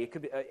anybody. It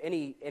could be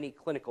any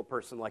clinical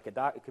person, like it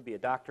could be a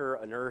doctor,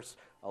 a nurse,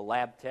 a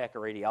lab tech, a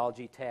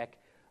radiology tech.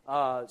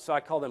 So I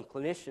call them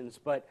clinicians,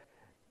 but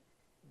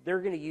they're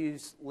going to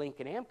use Lync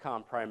and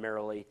AMCOM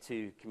primarily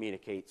to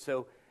communicate.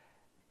 So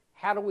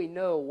how do we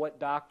know what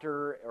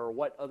doctor or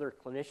what other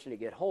clinician to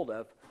get hold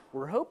of?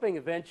 We're hoping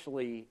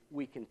eventually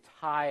we can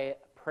tie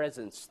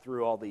presence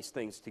through all these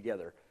things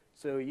together.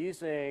 So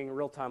using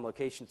real-time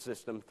location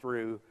system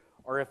through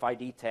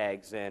RFID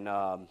tags and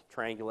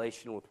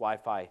triangulation with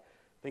Wi-Fi,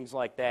 things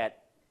like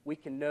that, we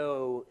can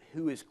know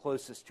who is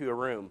closest to a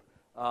room.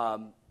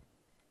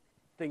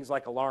 Things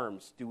like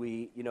alarms.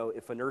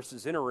 If a nurse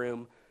is in a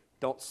room,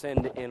 don't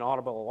send an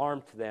audible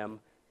alarm to them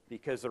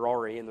because they're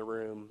already in the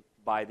room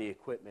by the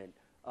equipment.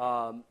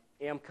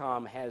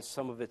 AMCOM has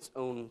some of its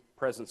own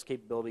presence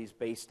capabilities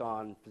based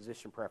on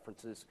physician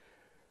preferences.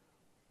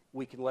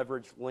 We can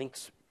leverage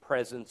Lync's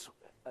presence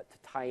to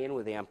tie in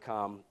with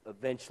AMCOM.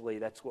 Eventually,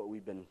 that's what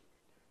we've been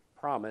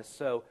promised.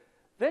 So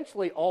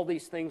eventually, all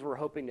these things we're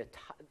hoping to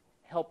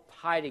help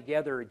tie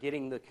together,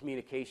 getting the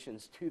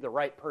communications to the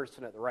right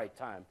person at the right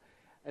time.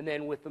 And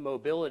then with the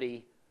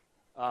mobility,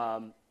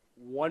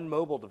 one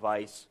mobile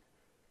device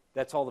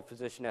That's all the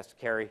physician has to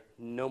carry.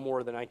 No more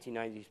of the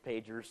 1990s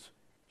pagers.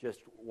 Just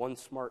one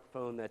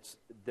smartphone that's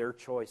their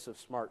choice of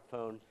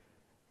smartphone.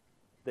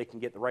 They can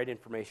get the right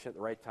information at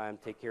the right time,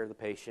 take care of the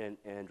patient,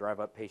 and drive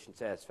up patient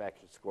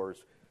satisfaction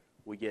scores.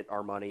 We get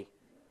our money,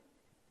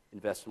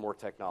 invest in more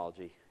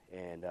technology,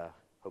 and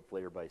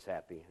hopefully everybody's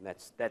happy. And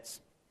that's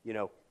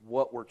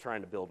what we're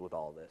trying to build with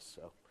all of this.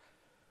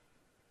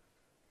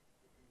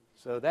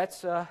 So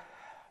that's the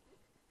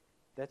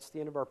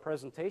end of our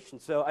presentation.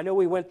 So I know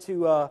we went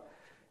to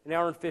an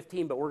hour and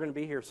 15, but we're going to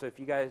be here. So if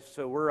you guys,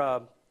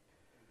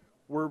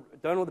 we're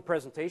done with the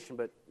presentation,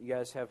 but you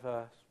guys have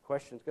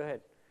questions, go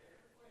ahead.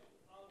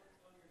 On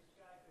your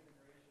Skype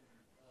integration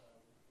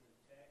with the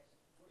text,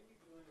 what are you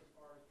doing as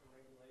far as the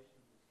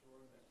regulations of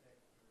storing that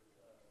text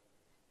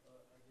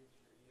against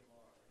your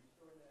EMR? Are you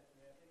storing that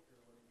in Epic, or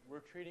what are you doing?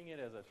 We're treating it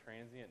as a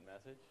transient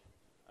message,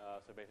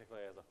 so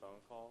basically as a phone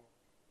call.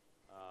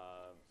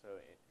 So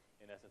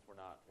in essence, we're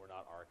not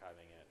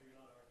archiving it. So you're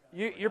not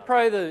archiving? You're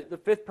probably the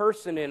fifth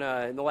person in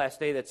the last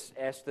day that's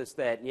asked us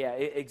that. Yeah,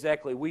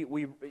 exactly.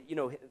 We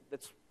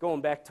that's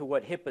going back to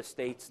what HIPAA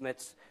states, and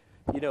that's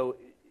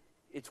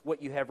it's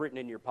what you have written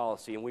in your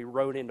policy. And we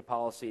wrote into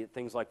policy that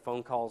things like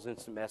phone calls,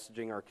 instant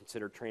messaging are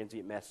considered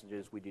transient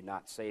messages. We do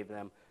not save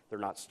them. They're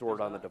not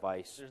stored on the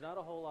device. There's not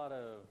a whole lot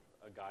of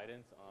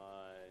guidance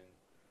on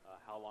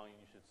how long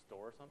you should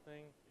store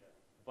something,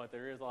 but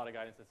there is a lot of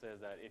guidance that says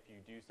that if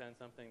you do send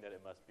something, that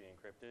it must be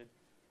encrypted,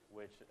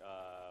 which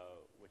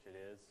it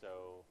is.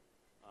 So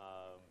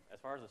as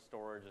far as the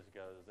storage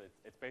goes,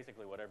 it's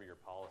basically whatever your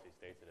policy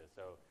states it is.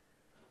 So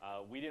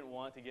we didn't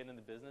want to get into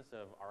the business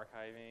of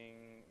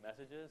archiving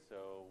messages,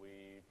 so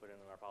we put in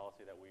our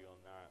policy that we will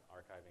not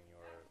archiving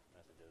your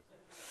messages.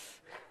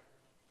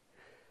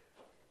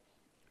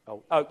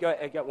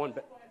 I got one. Do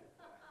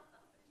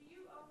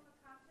you own the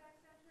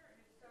contact center,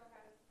 and if so,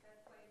 how does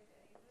that play into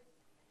any of this?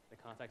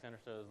 The contact center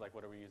shows like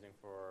what are we using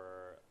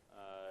for?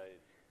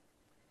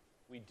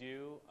 We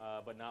do,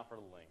 but not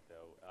for Lync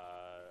though.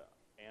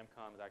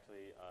 AMCOM is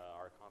actually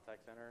our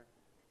contact center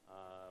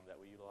that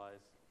we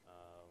utilize.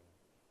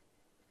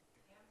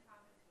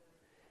 AMCOM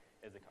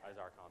Is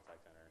our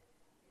contact center.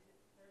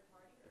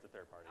 is it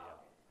third party?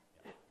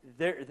 It's a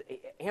third party,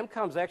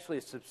 AMCOM's actually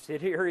a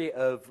subsidiary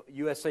of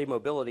USA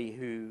Mobility,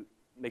 who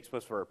makes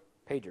most of our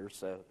pagers.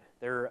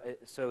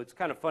 So it's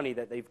kind of funny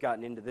that they've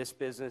gotten into this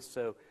business.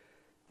 So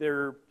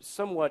they're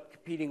somewhat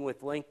competing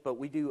with Lync, but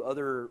we do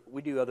other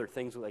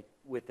things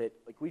with it.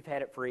 Like we've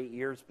had it for 8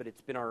 years, but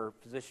it's been our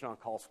physician on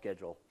call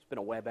schedule. It's been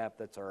a web app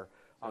that's our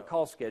on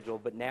call schedule,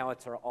 but now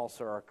it's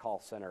also our call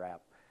center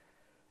app.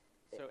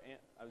 So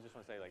I just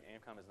want to say, like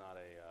AMCOM is not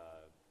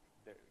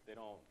they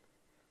don't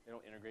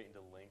integrate into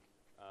Lync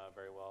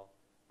very well.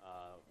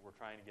 We're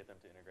trying to get them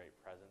to integrate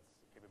presence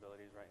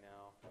capabilities right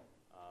now,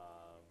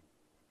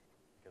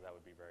 because that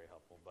would be very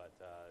helpful. But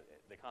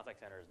the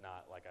contact center is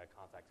not like a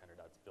contact center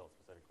that's built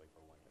specifically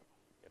for Lync,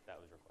 if that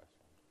was your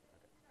question.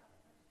 Okay.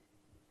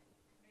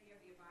 Maybe you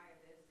have the buy of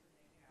this,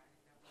 and then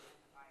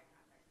buy a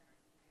contact center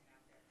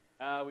out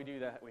there. We do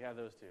that. We have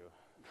those too.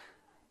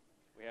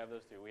 We have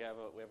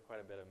quite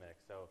a bit of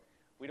mix. So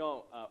we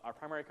don't. Our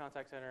primary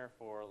contact center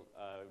for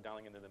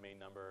dialing into the main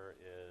number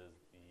is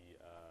the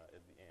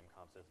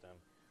AMCOM system.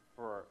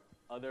 For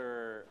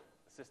other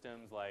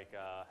systems like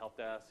help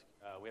desk,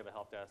 we have a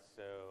help desk.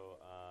 So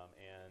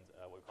and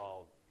what we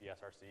call the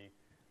SRC.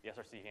 The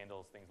SRC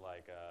handles things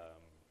like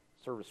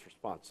Service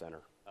Response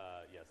Center.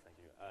 Yes, thank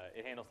you.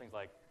 It handles things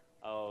like,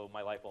 oh,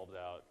 my light bulb's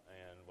out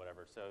and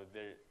whatever. So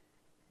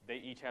they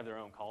each have their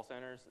own call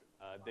centers.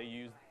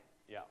 They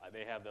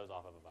have those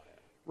off of Avaya.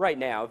 Right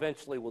now,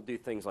 eventually we'll do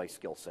things like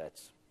skill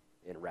sets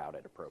and route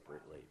it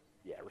appropriately.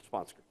 Yeah,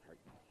 response.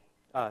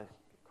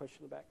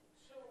 Question in the back?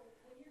 So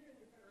when you're doing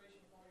your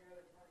federation with all your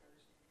other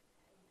partners,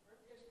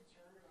 aren't you guys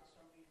concerned about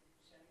somebody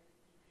sending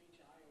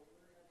EPHI over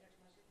a text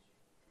message?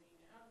 I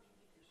mean, how did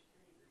you get your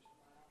security groups to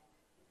buy out?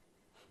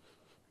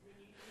 I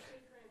mean, you say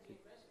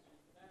transient messages, but that's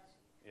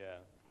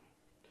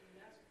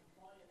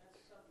compliant.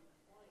 That's subject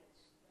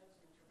compliance.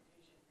 That's an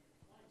interpretation from the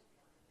compliance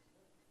department, isn't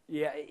it?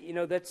 Yeah,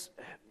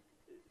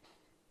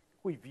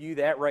 we view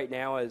that right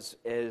now as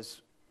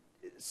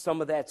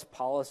some of that's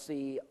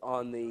policy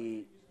on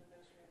the.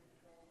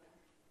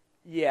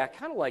 Yeah,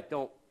 kind of like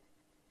don't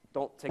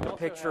take a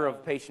picture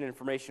of patient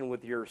information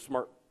with your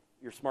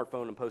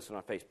smartphone and post it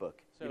on Facebook.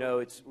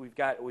 So, we've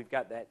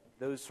got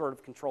those sort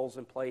of controls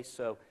in place.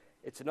 So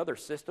it's another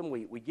system.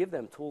 We give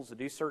them tools to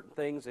do certain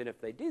things, and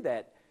if they do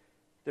that,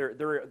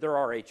 there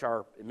are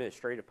HR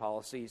administrative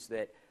policies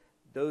that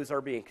those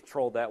are being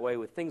controlled that way.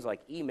 With things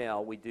like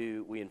email, we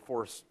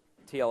enforce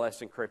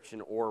TLS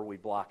encryption or we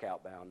block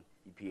outbound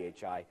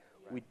EPHI.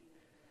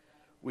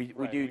 We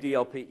do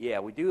DLP. Yeah,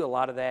 we do a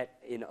lot of that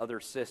in other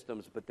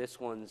systems, but this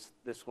one's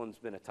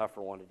been a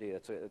tougher one to do.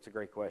 That's a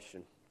great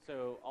question.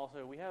 So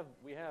also we have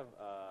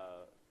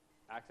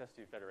access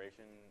to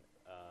federation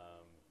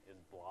is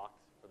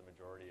blocked for the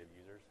majority of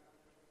users.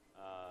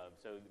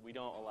 So we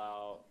don't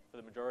allow, for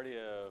the majority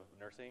of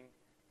nursing,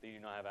 they do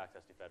not have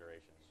access to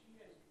federation. So you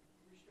guys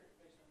restrict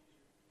based on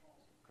user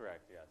policy.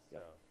 Correct. Yes.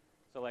 Yep.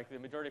 So like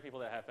the majority of people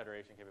that have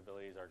federation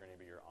capabilities are going to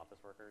be your office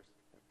workers,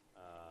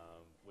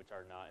 which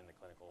are not in the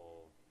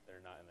clinical.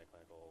 They're not in the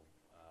clinical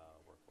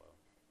workflow.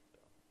 So.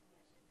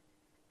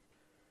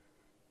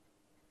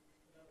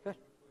 Good.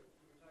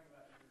 You were talking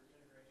about your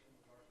integration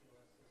with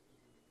RTLS systems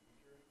in the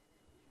future.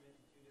 You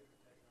mentioned two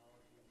different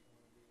technologies,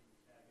 one being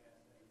tag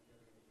assay and the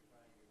other being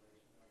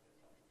triangulation. I guess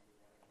helping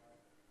with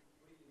Wi-Fi.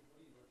 What are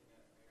you looking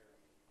at there?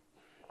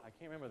 I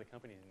can't remember the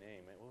company's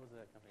name. What was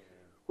that company's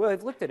name? Well,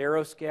 I've looked at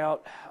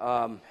AeroScout,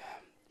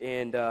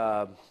 and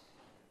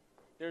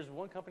there's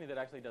one company that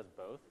actually does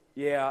both.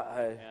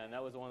 yeah, And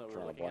that was the one that we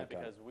were Drawing a looking at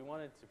blank on because we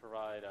wanted to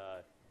provide.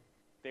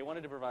 They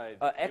wanted to provide.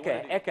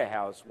 Eka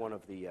House, one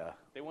of the.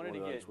 They wanted to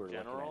one of get those we're looking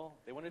at. general.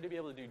 They wanted to be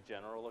able to do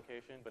general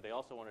location, but they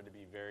also wanted to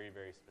be very,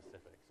 very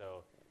specific.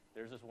 So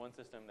there's this one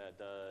system that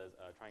does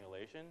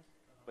triangulation,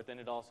 but then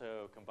it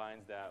also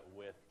combines that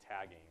with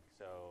tagging.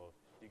 So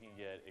you can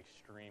get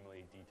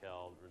extremely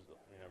detailed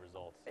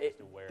results as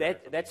to where.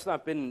 That's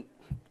not been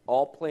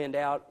all planned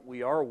out.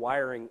 We are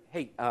wiring.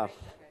 Hey, I've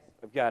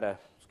got a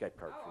Skype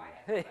card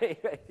for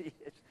you.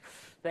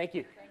 Thank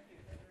you.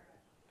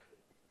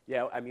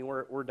 Yeah, I mean,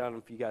 we're done.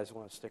 If you guys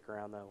want to stick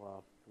around,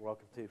 though, you're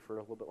welcome to for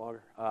a little bit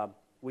longer.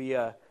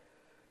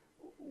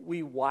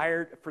 We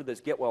wired for this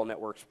Get Well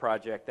Networks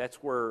project. That's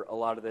where a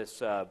lot of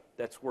this,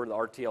 that's where the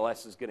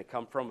RTLS is going to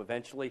come from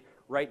eventually.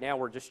 Right now,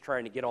 we're just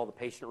trying to get all the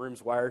patient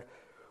rooms wired.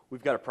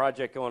 We've got a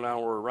project going on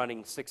where we're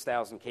running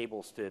 6,000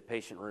 cables to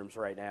patient rooms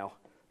right now,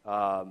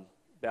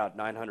 about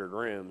 900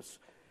 rooms.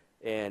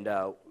 And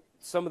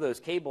some of those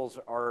cables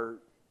are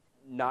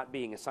not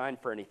being assigned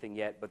for anything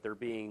yet, but they're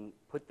being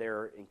put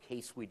there in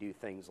case we do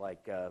things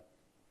like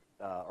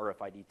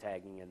RFID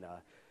tagging. And,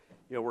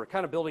 we're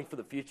kind of building for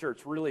the future.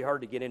 It's really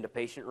hard to get into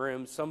patient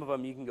rooms. Some of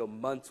them you can go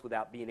months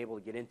without being able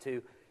to get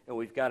into. And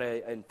we've got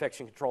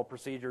infection control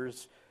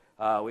procedures.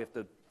 We have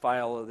to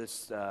file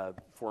this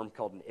form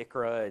called an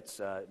ICRA.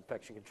 It's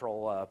infection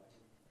control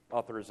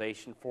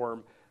authorization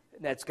form.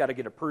 And that's got to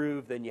get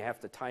approved. Then you have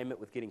to time it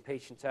with getting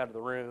patients out of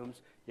the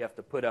rooms. You have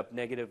to put up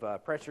negative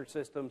pressure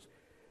systems.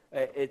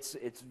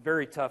 It's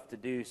very tough to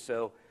do.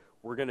 So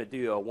we're going to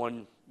do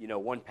one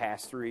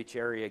pass through each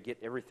area, get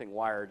everything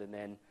wired, and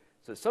then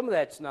so some of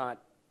that's not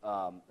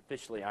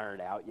officially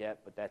ironed out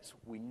yet. But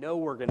we know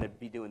we're going to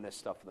be doing this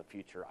stuff in the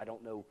future. I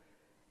don't know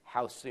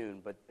how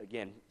soon, but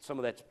again, some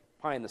of that's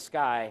pie in the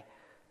sky.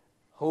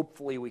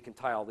 Hopefully, we can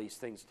tie all these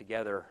things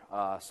together.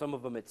 Some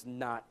of them it's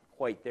not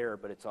quite there,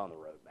 but it's on the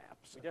roadmap.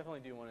 So. We definitely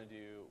do want to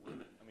do.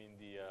 I mean,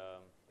 the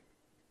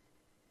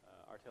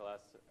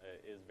RTLS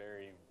is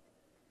very.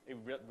 We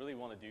really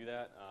want to do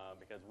that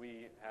because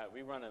we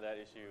run into that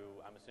issue.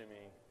 I'm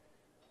assuming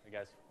you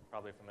guys are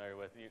probably familiar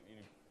with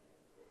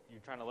you're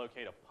trying to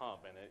locate a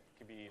pump, and it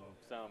could be in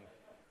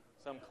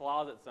some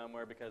closet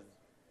somewhere because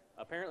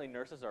apparently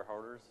nurses are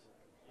hoarders.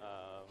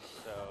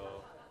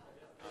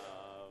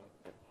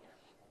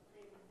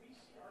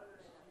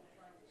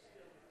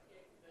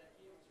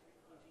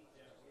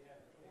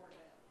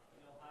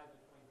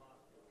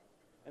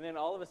 And then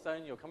all of a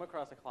sudden you'll come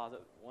across a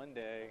closet one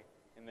day,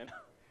 and then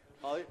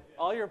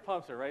all your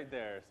pumps are right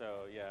there.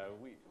 So yeah,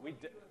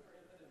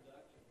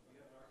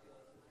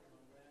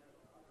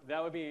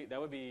 that would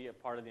be a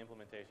part of the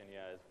implementation.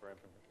 Yeah, is for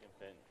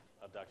infant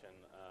abduction.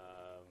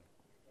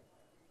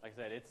 Like I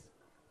said,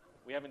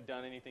 we haven't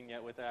done anything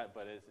yet with that,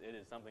 but it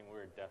is something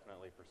we're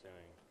definitely pursuing.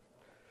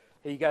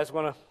 Hey, you guys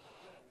want to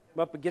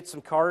come up and get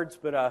some cards?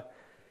 But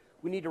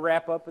we need to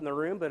wrap up in the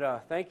room.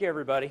 But thank you,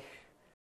 everybody.